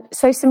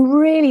 So some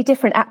really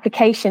different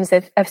applications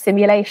of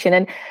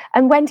simulation.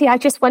 And Wendy, I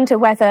just wonder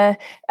whether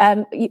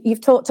you've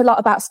talked a lot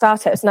about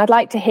startups, and I'd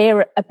like to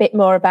hear a bit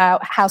more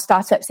about how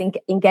startups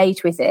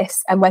engage with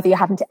this, and whether you're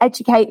having to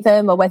educate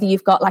them or whether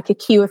you've got like a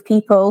queue of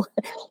people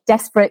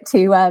desperate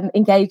to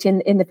engage in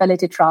the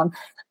Villiditron.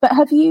 But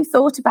have you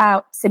thought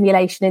about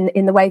simulation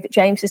in the way that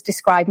James has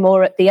described,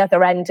 more at the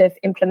other end of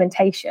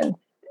implementation?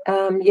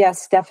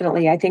 Yes,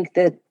 definitely. I think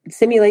that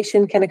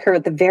simulation can occur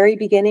at the very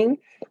beginning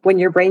when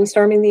you're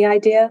brainstorming the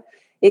idea.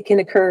 It can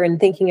occur in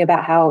thinking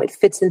about how it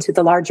fits into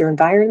the larger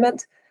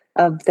environment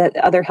of the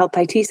other health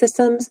IT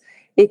systems.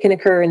 It can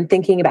occur in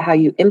thinking about how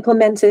you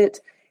implement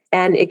it,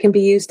 and it can be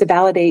used to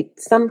validate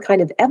some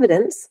kind of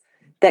evidence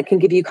that can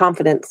give you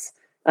confidence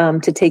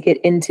to take it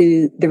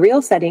into the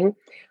real setting,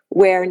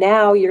 where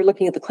now you're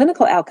looking at the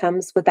clinical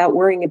outcomes without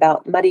worrying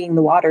about muddying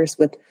the waters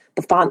with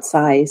the font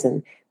size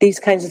and these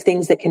kinds of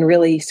things that can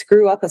really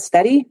screw up a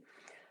study.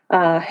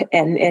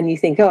 And you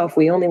think, if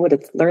we only would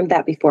have learned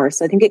that before.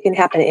 So I think it can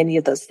happen at any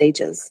of those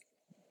stages.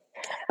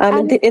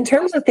 In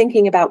terms of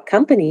thinking about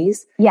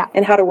companies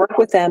and how to work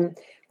with them,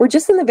 we're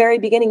just in the very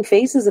beginning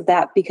phases of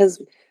that,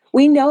 because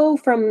we know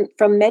from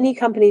many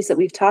companies that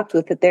we've talked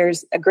with that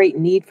there's a great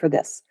need for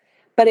this,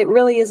 but it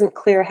really isn't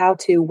clear how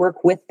to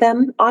work with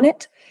them on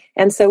it.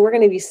 And so we're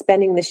going to be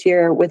spending this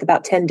year with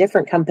about 10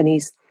 different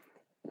companies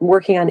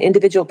working on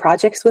individual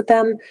projects with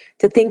them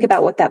to think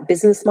about what that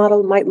business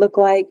model might look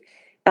like.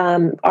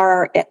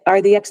 Are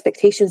the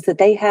expectations that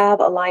they have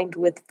aligned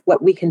with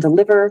what we can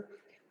deliver?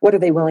 What are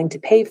they willing to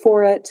pay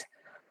for it?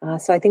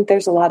 So I think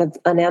there's a lot of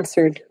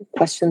unanswered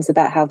questions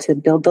about how to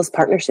build those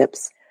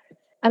partnerships.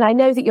 And I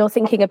know that you're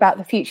thinking about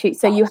the future.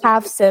 So you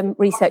have some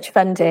research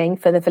funding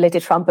for the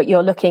Villiditron, but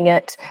you're looking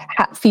at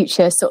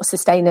future sort of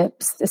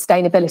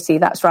sustainability.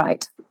 That's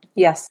right.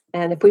 Yes.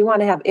 And if we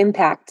want to have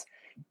impact,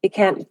 it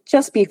can't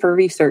just be for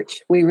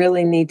research. We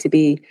really need to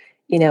be,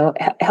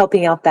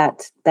 helping out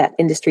that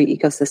industry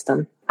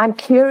ecosystem. I'm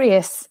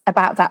curious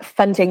about that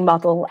funding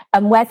model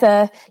and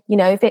whether,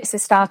 if it's a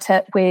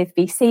startup with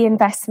VC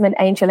investment,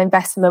 angel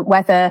investment,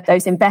 whether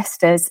those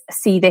investors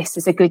see this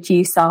as a good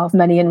use of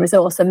money and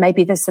resource, and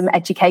maybe there's some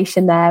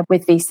education there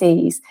with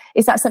VCs.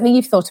 Is that something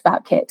you've thought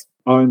about, Kit?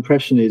 Our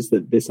impression is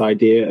that this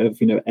idea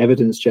of,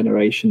 evidence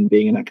generation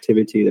being an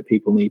activity that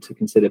people need to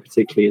consider,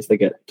 particularly as they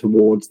get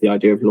towards the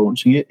idea of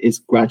launching it, is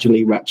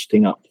gradually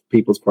ratcheting up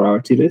people's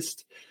priority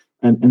list.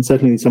 And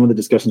certainly some of the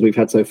discussions we've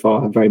had so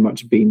far have very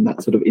much been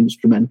that sort of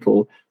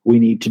instrumental, we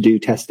need to do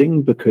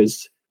testing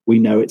because we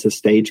know it's a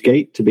stage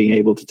gate to being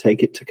able to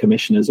take it to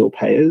commissioners or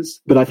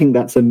payers. But I think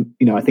that's I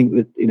think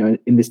that,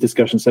 in this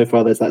discussion so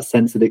far, there's that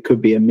sense that it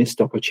could be a missed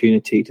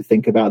opportunity to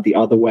think about the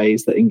other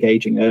ways that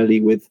engaging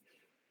early with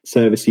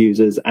service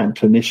users and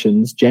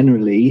clinicians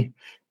generally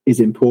is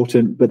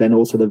important, but then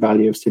also the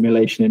value of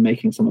simulation in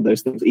making some of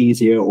those things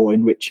easier or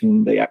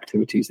enriching the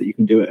activities that you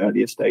can do at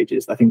earlier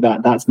stages. I think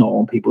that's not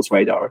on people's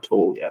radar at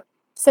all yet.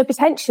 So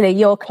potentially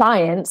your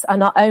clients are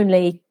not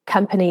only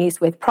companies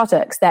with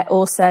products, they're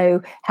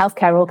also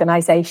healthcare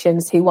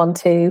organisations who want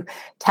to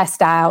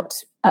test out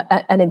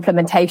an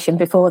implementation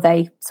before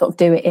they sort of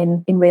do it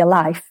in real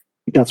life.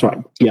 That's right.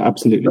 Yeah,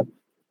 absolutely.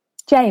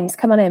 James,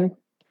 come on in.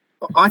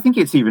 I think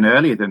it's even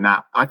earlier than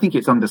that. I think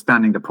it's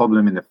understanding the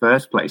problem in the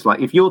first place.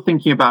 Like if you're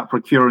thinking about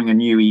procuring a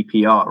new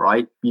EPR,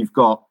 right, you've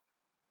got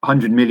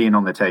 100 million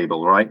on the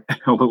table, right?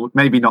 Or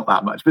maybe not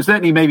that much, but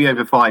certainly maybe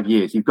over 5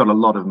 years, you've got a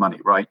lot of money,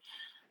 right?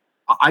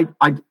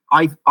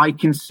 I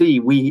can see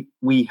we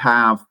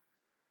have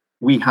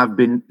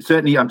been,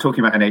 certainly I'm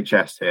talking about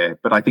NHS here,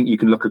 but I think you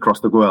can look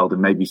across the world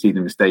and maybe see the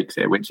mistakes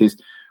here, which is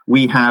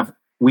we have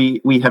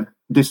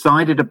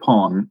decided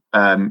upon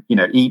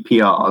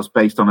EPRs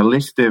based on a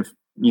list of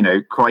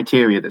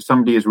criteria that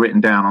somebody has written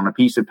down on a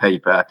piece of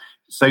paper,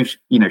 so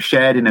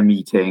shared in a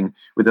meeting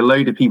with a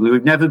load of people who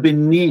have never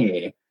been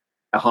near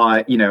a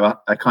high,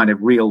 a kind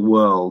of real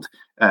world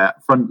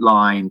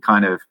frontline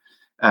kind of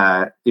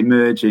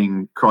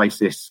emerging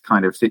crisis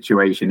kind of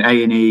situation,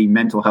 A&E,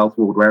 mental health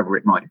ward, wherever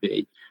it might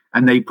be,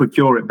 and they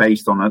procure it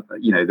based on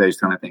those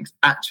kind of things.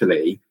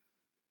 Actually,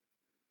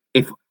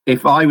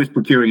 if I was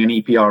procuring an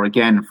EPR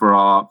again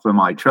for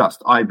my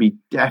trust, I'd be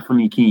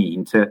definitely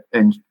keen to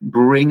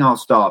bring our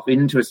staff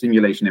into a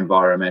simulation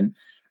environment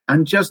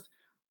and just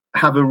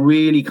have a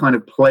really kind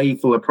of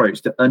playful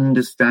approach to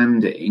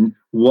understanding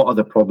what are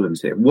the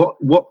problems here.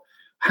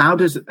 How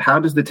does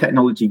the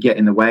technology get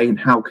in the way, and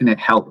how can it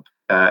help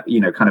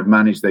kind of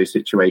manage those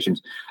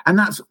situations? And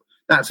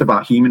that's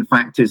about human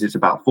factors, it's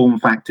about form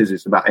factors,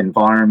 it's about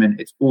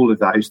environment, it's all of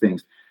those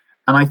things.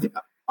 And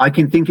I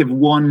can think of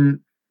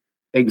one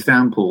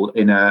example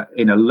in a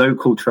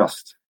local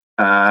trust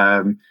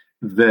where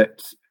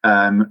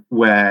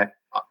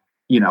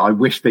I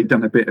wish they'd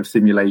done a bit of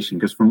simulation,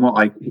 because from what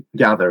I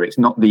gather, it's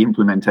not, the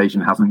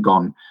implementation hasn't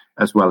gone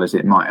as well as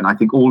it might. And I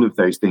think all of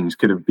those things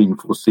could have been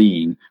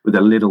foreseen with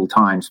a little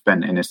time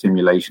spent in a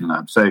simulation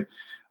lab. So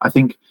I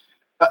think,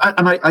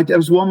 and there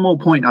was one more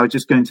point I was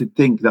just going to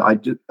think that I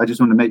just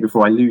want to make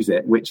before I lose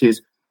it, which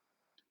is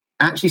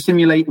actually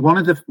simulate. One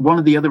of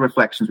the other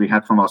reflections we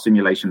had from our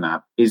simulation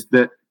lab is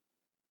that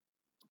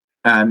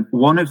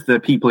one of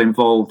the people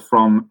involved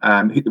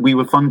we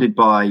were funded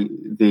by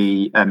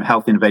the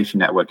Health Innovation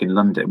Network in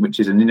London, which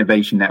is an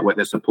innovation network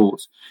that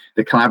supports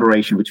the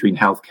collaboration between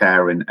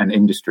healthcare and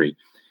industry.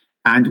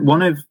 And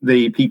one of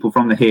the people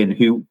from the HIN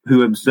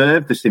who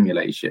observed the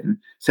simulation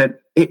said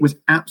it was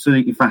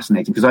absolutely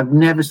fascinating because I've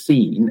never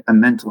seen a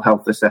mental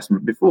health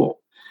assessment before.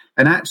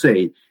 And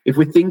actually, if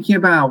we're thinking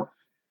about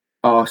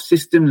our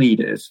system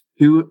leaders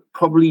who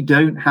probably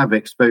don't have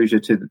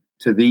exposure to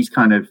these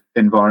kind of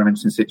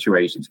environments and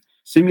situations,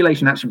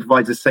 simulation actually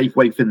provides a safe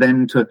way for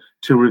them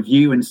to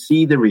review and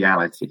see the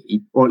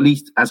reality, or at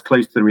least as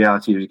close to the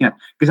reality as you can.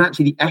 Because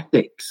actually the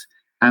ethics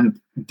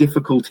and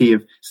difficulty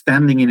of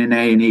standing in an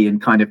A&E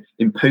and kind of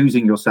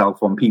imposing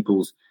yourself on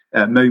people's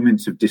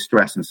moments of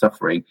distress and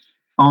suffering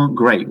aren't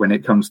great when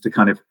it comes to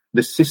kind of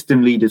the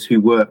system leaders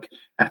who work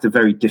at a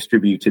very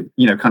distributed,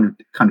 kind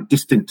of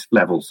distant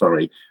level,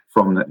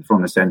 from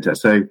the center.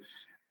 So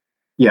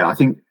yeah, I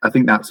think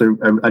that's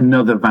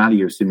another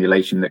value of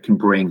simulation that can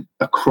bring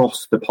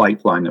across the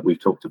pipeline that we've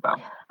talked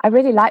about. I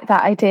really like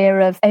that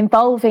idea of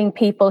involving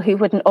people who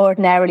wouldn't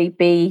ordinarily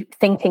be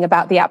thinking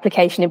about the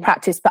application in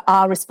practice, but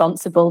are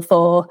responsible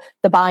for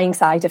the buying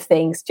side of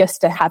things,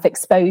 just to have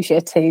exposure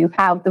to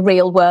how the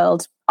real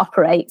world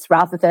operates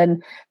rather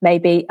than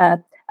maybe a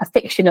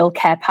fictional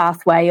care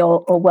pathway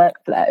or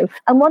workflow.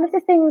 And one of the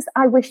things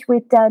I wish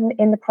we'd done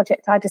in the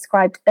project I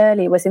described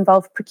earlier was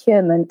involve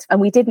procurement, and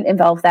we didn't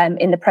involve them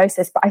in the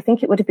process, but I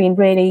think it would have been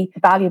really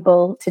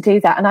valuable to do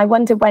that. And I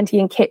wonder, Wendy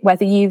and Kit,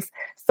 whether you've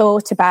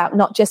thought about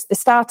not just the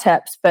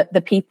startups, but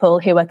the people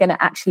who are going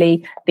to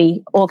actually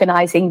be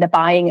organising the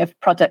buying of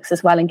products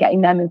as well and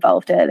getting them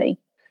involved early.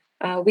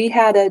 We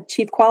had a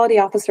chief quality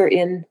officer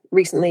in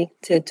recently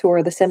to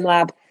tour the Sim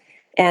Lab,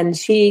 and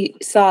she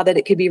saw that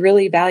it could be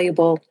really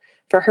valuable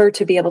for her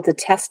to be able to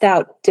test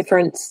out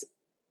different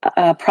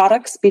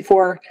products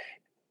before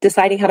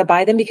deciding how to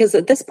buy them, because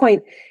at this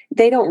point,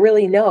 they don't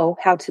really know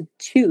how to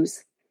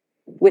choose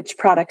which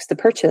products to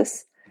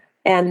purchase.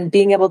 And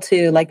being able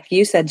to, like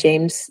you said,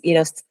 James,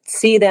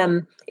 see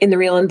them in the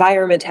real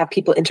environment, have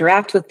people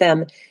interact with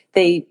them,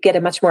 they get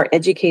a much more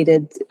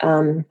educated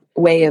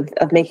way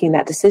of making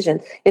that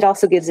decision. It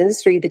also gives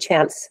industry the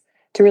chance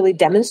to really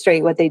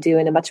demonstrate what they do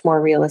in a much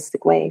more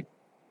realistic way.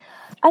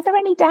 Are there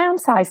any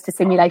downsides to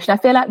simulation? I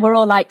feel like we're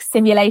all like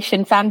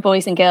simulation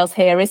fanboys and girls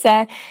here. Is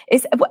there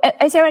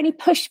any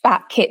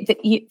pushback, Kit,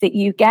 that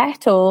you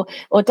get, or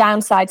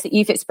downsides that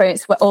you've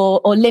experienced,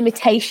 or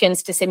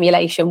limitations to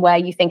simulation where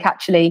you think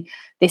actually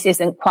this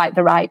isn't quite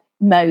the right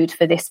mode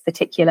for this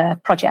particular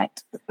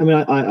project? I mean,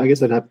 I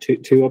guess I'd have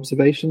two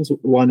observations.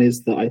 One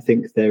is that I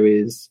think there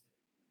is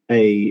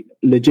a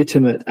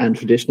legitimate and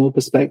traditional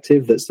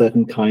perspective that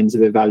certain kinds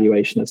of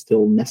evaluation are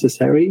still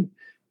necessary,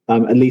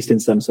 at least in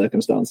some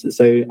circumstances.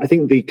 So I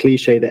think the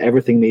cliche that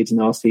everything needs an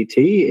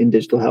RCT in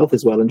digital health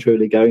is well and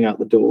truly going out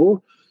the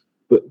door,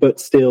 but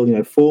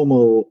still,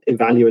 formal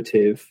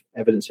evaluative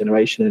evidence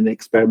generation in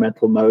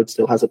experimental mode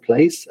still has a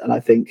place. And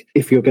I think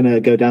if you're going to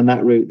go down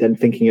that route, then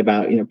thinking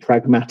about,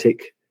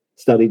 pragmatic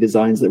study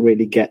designs that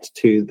really get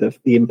to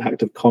the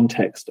impact of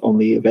context on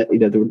the event,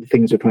 the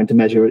things you're trying to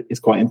measure is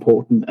quite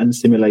important, and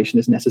simulation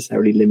is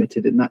necessarily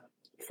limited in that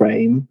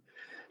frame.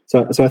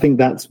 So I think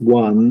that's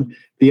one.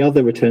 The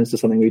other returns to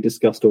something we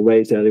discussed or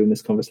raised earlier in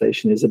this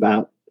conversation is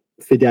about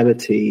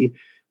fidelity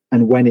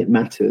and when it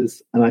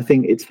matters. And I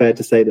think it's fair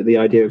to say that the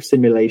idea of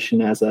simulation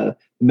as a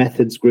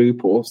methods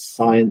group or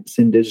science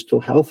in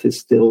digital health is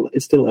still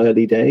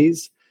early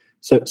days.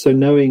 So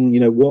knowing,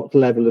 what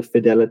level of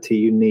fidelity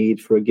you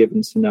need for a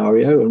given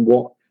scenario and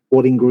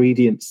what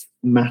ingredients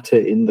matter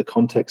in the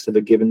context of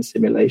a given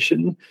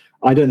simulation,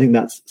 I don't think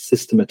that's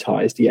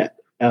systematized yet,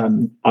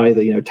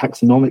 either,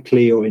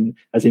 taxonomically or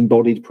as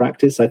embodied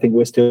practice. I think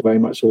we're still very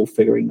much all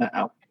figuring that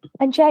out.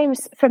 And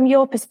James, from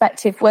your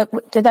perspective,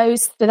 do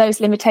those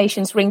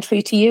limitations ring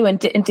true to you? And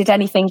did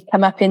anything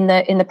come up in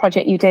the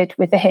project you did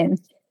with the HIM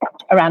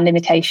around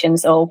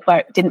limitations, or where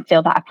it didn't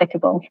feel that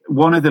applicable?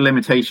 One of the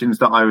limitations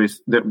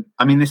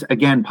this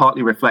again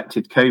partly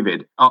reflected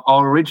COVID.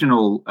 Our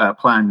original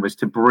plan was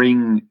to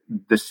bring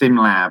the sim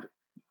lab,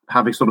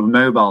 have a sort of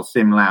mobile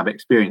sim lab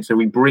experience. So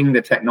we bring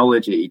the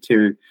technology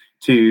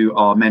to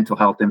our mental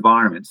health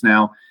environments.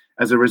 Now,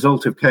 as a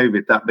result of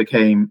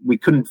COVID, we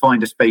couldn't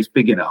find a space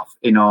big enough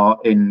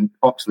in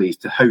Oxley's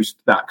to host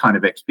that kind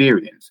of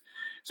experience.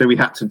 So we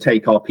had to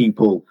take our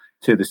people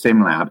to the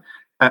sim lab.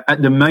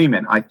 At the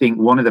moment, I think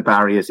one of the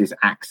barriers is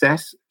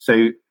access.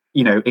 So,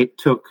 it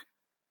took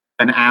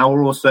an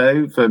hour or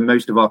so for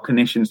most of our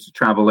clinicians to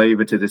travel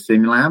over to the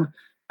sim lab,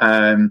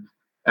 and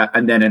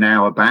then an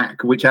hour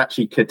back, which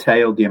actually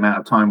curtailed the amount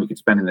of time we could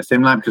spend in the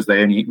sim lab because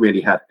they only really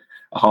had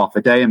a half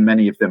a day, and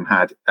many of them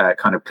had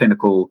kind of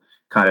clinical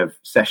kind of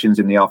sessions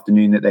in the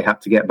afternoon that they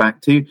had to get back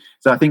to.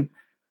 So I think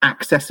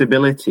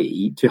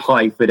accessibility to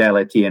high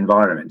fidelity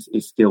environments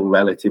is still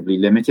relatively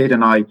limited.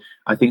 And I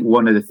think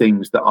one of the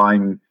things that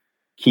I'm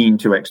keen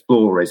to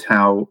explore is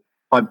how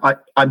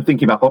I'm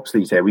thinking about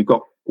Oxley's here. We've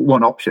got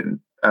one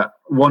option.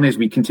 One is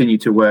we continue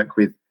to work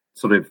with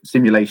sort of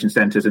simulation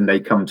centers and they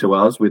come to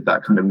us with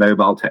that kind of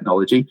mobile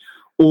technology,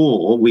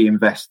 or we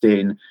invest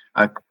in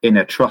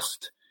a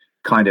trust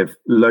kind of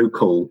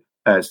local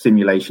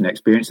simulation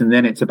experience. And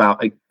then it's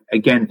about,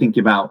 again,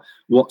 thinking about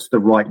what's the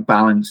right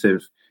balance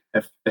of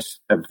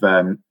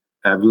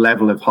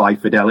level of high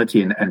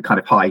fidelity and kind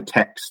of high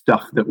tech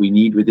stuff that we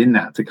need within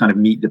that to kind of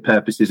meet the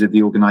purposes of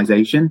the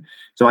organization.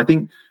 So I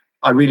think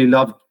I really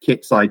love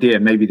Kit's idea.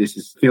 Maybe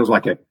this feels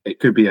like it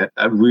could be a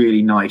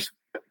really nice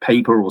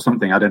paper or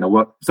something. I don't know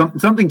what,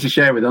 something to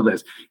share with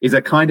others, is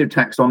a kind of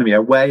taxonomy,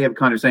 a way of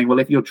kind of saying, well,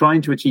 if you're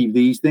trying to achieve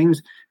these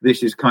things,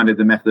 this is kind of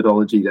the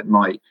methodology that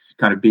might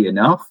kind of be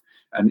enough.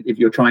 And if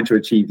you're trying to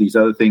achieve these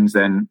other things,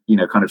 then,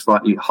 kind of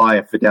slightly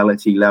higher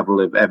fidelity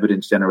level of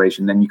evidence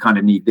generation, then you kind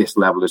of need this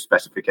level of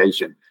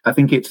specification. I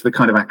think it's the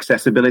kind of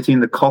accessibility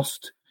and the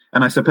cost.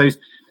 And I suppose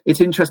it's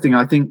interesting.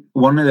 I think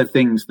one of the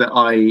things that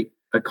I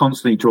are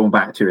constantly drawn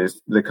back to is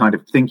the kind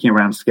of thinking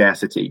around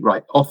scarcity,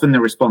 right? Often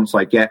the response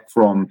I get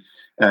from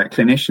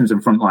clinicians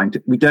and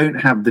frontline, we don't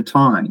have the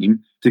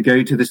time to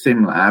go to the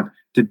sim lab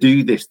to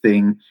do this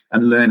thing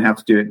and learn how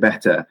to do it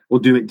better or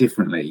do it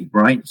differently,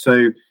 right?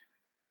 So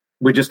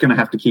we're just going to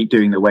have to keep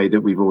doing the way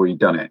that we've already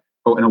done it,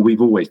 or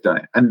we've always done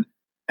it. And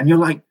you're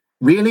like,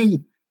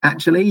 really?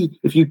 Actually,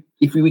 if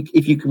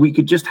we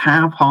could just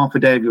have half a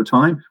day of your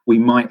time, we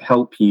might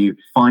help you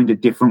find a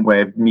different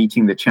way of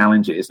meeting the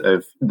challenges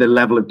of the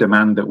level of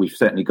demand that we've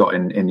certainly got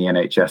in the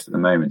NHS at the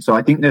moment. So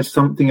I think there's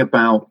something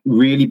about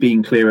really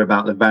being clear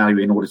about the value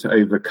in order to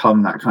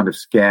overcome that kind of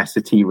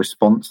scarcity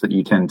response that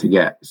you tend to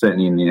get,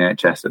 certainly in the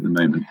NHS at the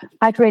moment.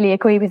 I'd really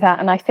agree with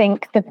that. And I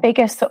think the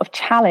biggest sort of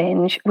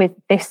challenge with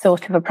this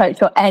sort of approach,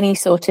 or any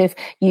sort of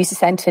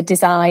user-centered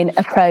design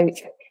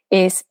approach,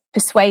 is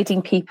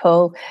persuading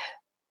people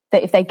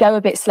that if they go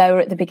a bit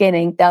slower at the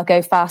beginning, they'll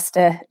go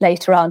faster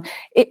later on.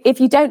 If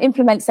you don't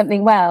implement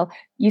something well,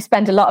 you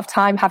spend a lot of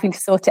time having to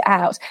sort it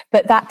out,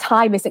 but that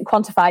time isn't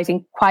quantified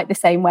in quite the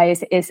same way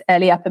as it is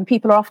early up. And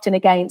people are often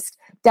against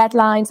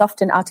deadlines,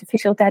 often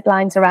artificial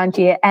deadlines around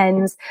year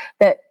ends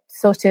that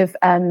sort of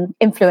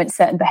influence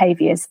certain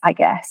behaviours, I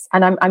guess.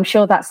 And I'm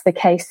sure that's the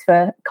case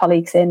for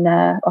colleagues in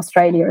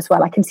Australia as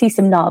well. I can see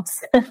some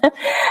nods.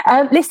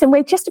 Listen,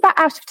 we're just about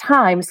out of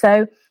time.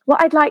 So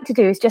What I'd like to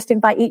do is just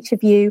invite each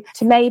of you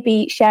to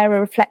maybe share a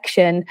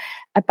reflection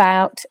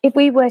about if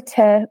we were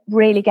to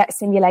really get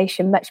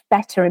simulation much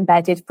better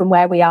embedded from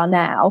where we are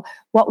now,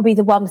 what would be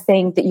the one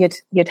thing that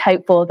you'd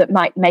hope for that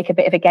might make a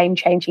bit of a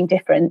game-changing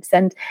difference?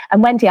 And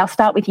Wendy, I'll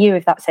start with you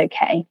if that's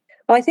okay.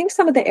 Well, I think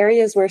some of the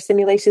areas where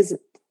simulation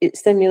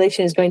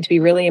is going to be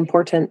really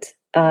important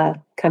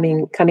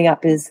coming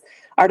up is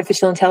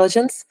artificial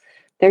intelligence.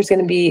 There's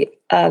going to be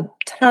a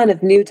ton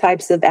of new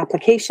types of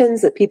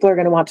applications that people are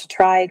going to want to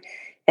try.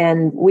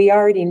 And we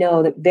already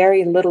know that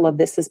very little of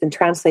this has been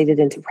translated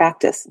into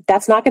practice.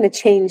 That's not going to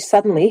change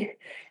suddenly.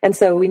 And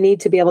so we need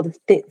to be able to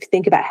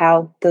think about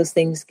how those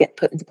things get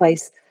put into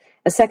place.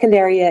 A second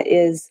area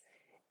is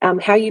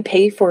how you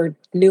pay for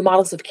new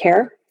models of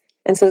care.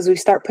 And so as we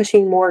start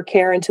pushing more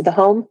care into the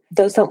home,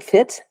 those don't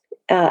fit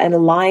and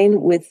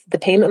align with the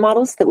payment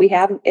models that we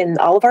have in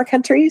all of our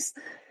countries.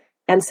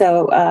 And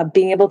so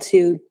being able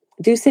to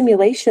do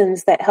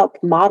simulations that help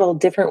model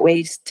different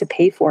ways to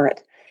pay for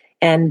it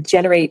and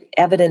generate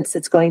evidence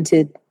that's going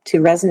to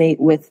resonate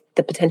with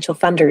the potential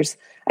funders,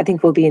 I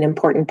think will be an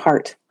important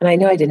part. And I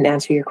know I didn't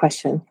answer your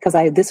question because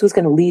this was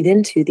going to lead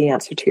into the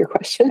answer to your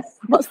question.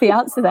 What's the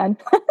answer then?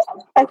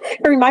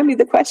 Remind me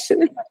the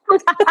question.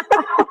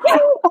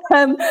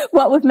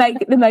 What would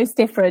make the most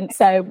difference?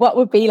 So what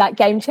would be like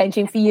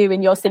game-changing for you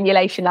in your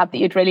simulation lab that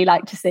you'd really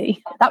like to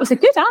see? That was a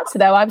good answer,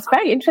 though. I was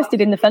very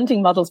interested in the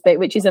funding models bit,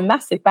 which is a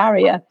massive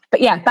barrier.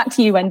 But yeah, back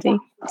to you, Wendy.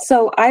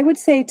 So I would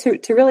say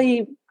to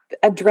really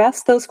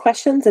address those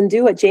questions and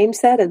do what James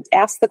said and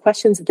ask the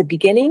questions at the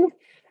beginning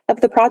of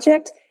the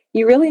project,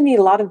 you really need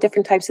a lot of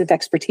different types of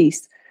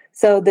expertise.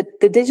 So the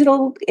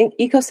digital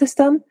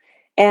ecosystem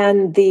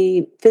and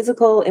the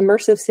physical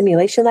immersive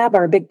simulation lab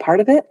are a big part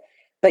of it,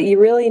 but you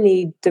really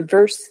need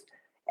diverse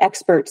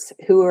experts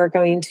who are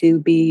going to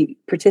be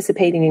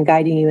participating and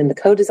guiding you in the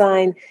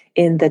co-design,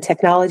 in the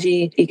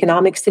technology,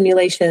 economic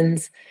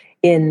simulations,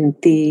 in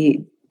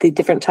the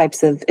different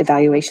types of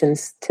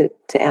evaluations to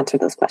answer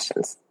those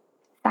questions.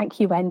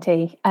 Thank you,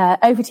 Wendy.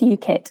 Over to you,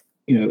 Kit.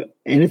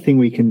 Anything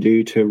we can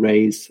do to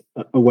raise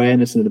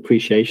awareness and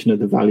appreciation of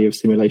the value of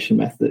simulation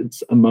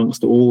methods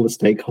amongst all the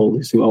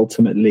stakeholders who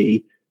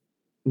ultimately,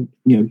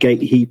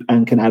 gatekeep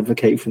and can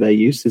advocate for their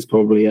use is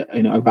probably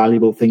a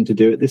valuable thing to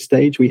do at this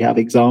stage. We have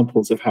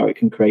examples of how it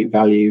can create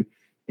value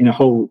in a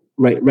whole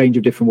range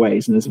of different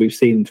ways, and as we've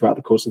seen throughout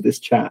the course of this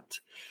chat.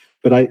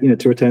 But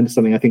to return to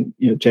something I think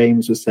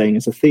James was saying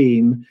as a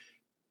theme,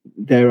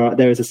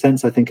 there is a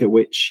sense, I think, at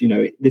which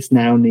this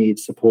now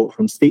needs support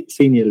from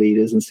senior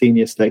leaders and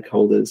senior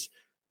stakeholders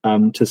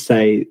to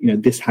say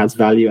this has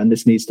value and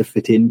this needs to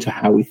fit into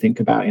how we think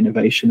about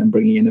innovation and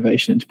bringing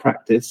innovation into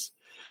practice,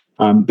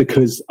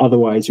 because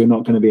otherwise you're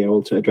not going to be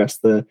able to address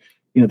the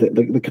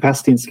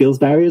capacity and skills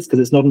barriers, because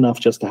it's not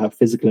enough just to have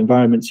physical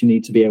environments. You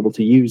need to be able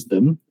to use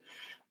them,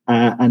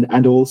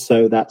 and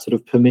also that sort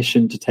of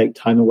permission to take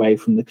time away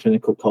from the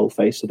clinical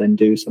coalface to then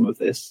do some of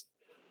this.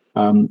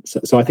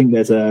 So I think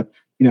there's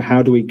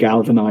how do we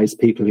galvanize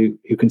people who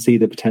can see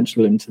the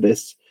potential into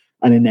this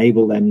and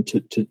enable them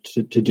to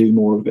do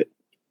more of it?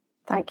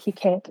 Thank you,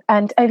 Kit.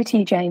 And over to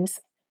you,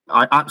 James.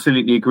 I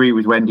absolutely agree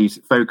with Wendy's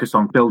focus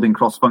on building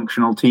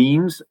cross-functional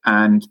teams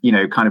and,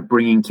 kind of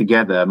bringing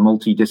together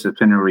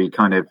multidisciplinary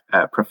kind of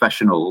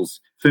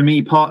professionals. For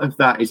me, part of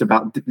that is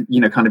about,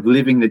 kind of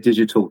living the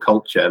digital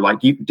culture.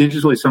 Like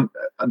digital is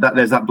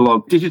there's that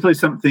blog, digital is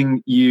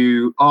something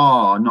you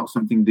are, not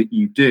something that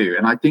you do.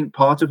 And I think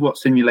part of what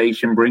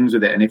simulation brings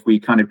with it, and if we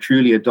kind of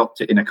truly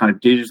adopt it in a kind of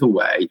digital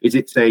way, is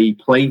it's a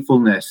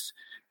playfulness.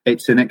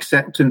 It's an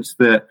acceptance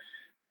that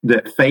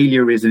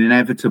failure is an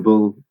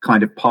inevitable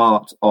kind of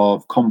part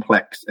of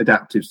complex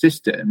adaptive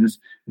systems,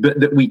 but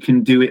that we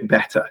can do it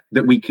better,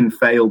 that we can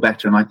fail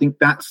better. And I think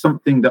that's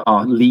something that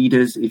our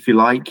leaders, if you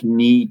like,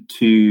 need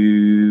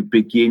to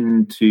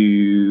begin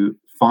to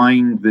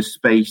find the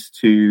space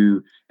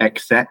to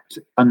accept,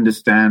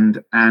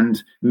 understand,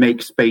 and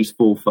make space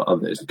for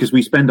others. Because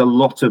we spend a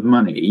lot of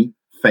money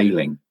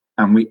failing,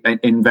 and we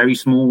in very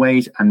small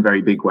ways and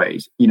very big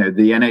ways. The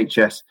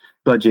NHS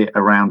budget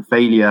around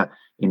failure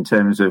in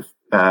terms of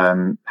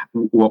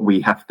what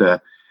we have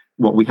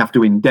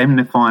to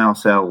indemnify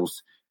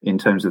ourselves in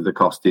terms of the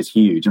cost is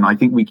huge. And I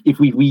think if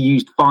we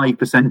used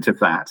 5% of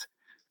that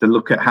to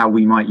look at how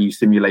we might use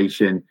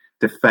simulation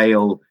to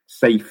fail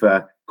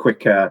safer,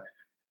 quicker,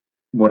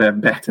 whatever,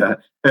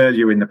 better,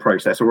 earlier in the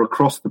process or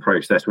across the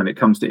process when it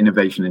comes to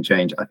innovation and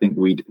change, I think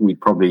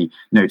we'd probably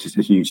notice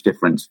a huge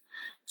difference.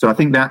 So I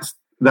think that's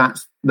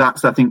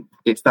I think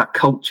it's that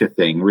culture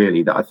thing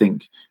really that I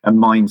think a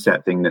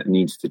mindset thing that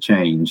needs to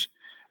change.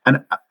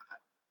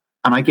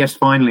 And I guess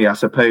finally, I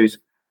suppose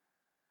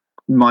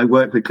my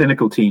work with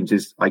clinical teams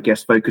is, I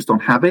guess, focused on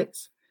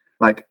habits.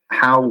 Like,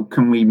 how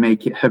can we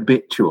make it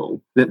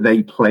habitual that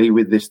they play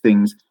with these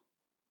things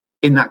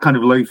in that kind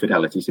of low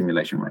fidelity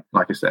simulation way?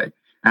 Like I say,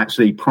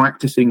 actually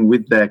practicing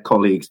with their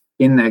colleagues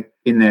in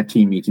their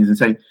team meetings and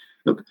saying,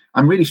 look,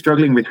 I'm really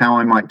struggling with how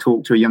I might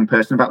talk to a young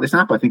person about this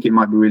app. I think it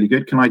might be really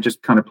good. Can I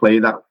just kind of play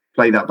that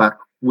back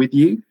with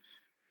you?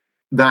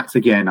 That's,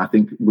 again, I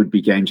think would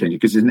be game changing,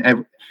 because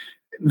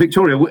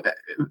Victoria,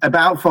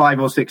 about 5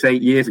 or 6,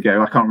 8 years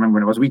ago, I can't remember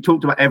when it was, we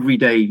talked about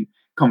everyday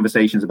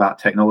conversations about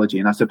technology.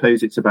 And I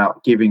suppose it's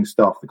about giving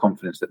staff the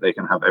confidence that they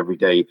can have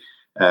everyday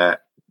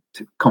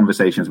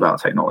conversations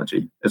about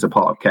technology as a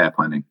part of care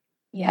planning.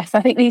 Yes,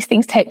 I think these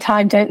things take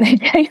time, don't they,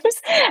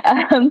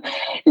 James?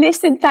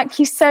 Listen, thank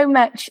you so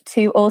much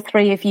to all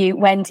three of you,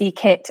 Wendy,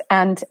 Kit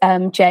and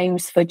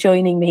James, for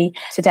joining me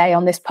today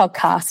on this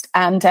podcast.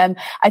 And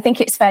I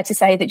think it's fair to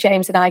say that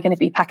James and I are going to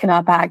be packing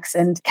our bags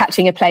and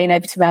catching a plane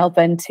over to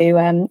Melbourne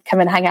to come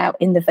and hang out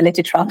in the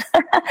Validitron.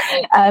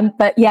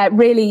 But yeah,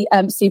 really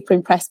super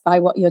impressed by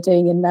what you're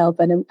doing in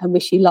Melbourne and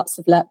wish you lots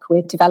of luck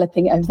with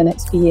developing it over the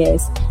next few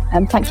years.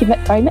 Thank you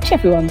very much,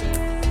 everyone.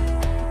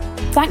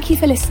 Thank you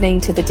for listening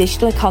to the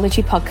Digital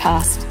Ecology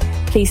podcast.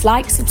 Please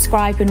like,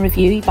 subscribe and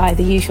review via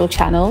the usual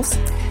channels.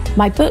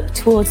 My book,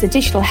 Towards a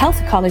Digital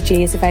Health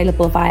Ecology, is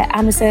available via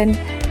Amazon,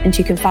 and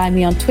you can find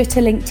me on Twitter,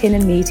 LinkedIn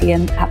and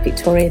Medium at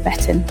Victoria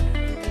Betton.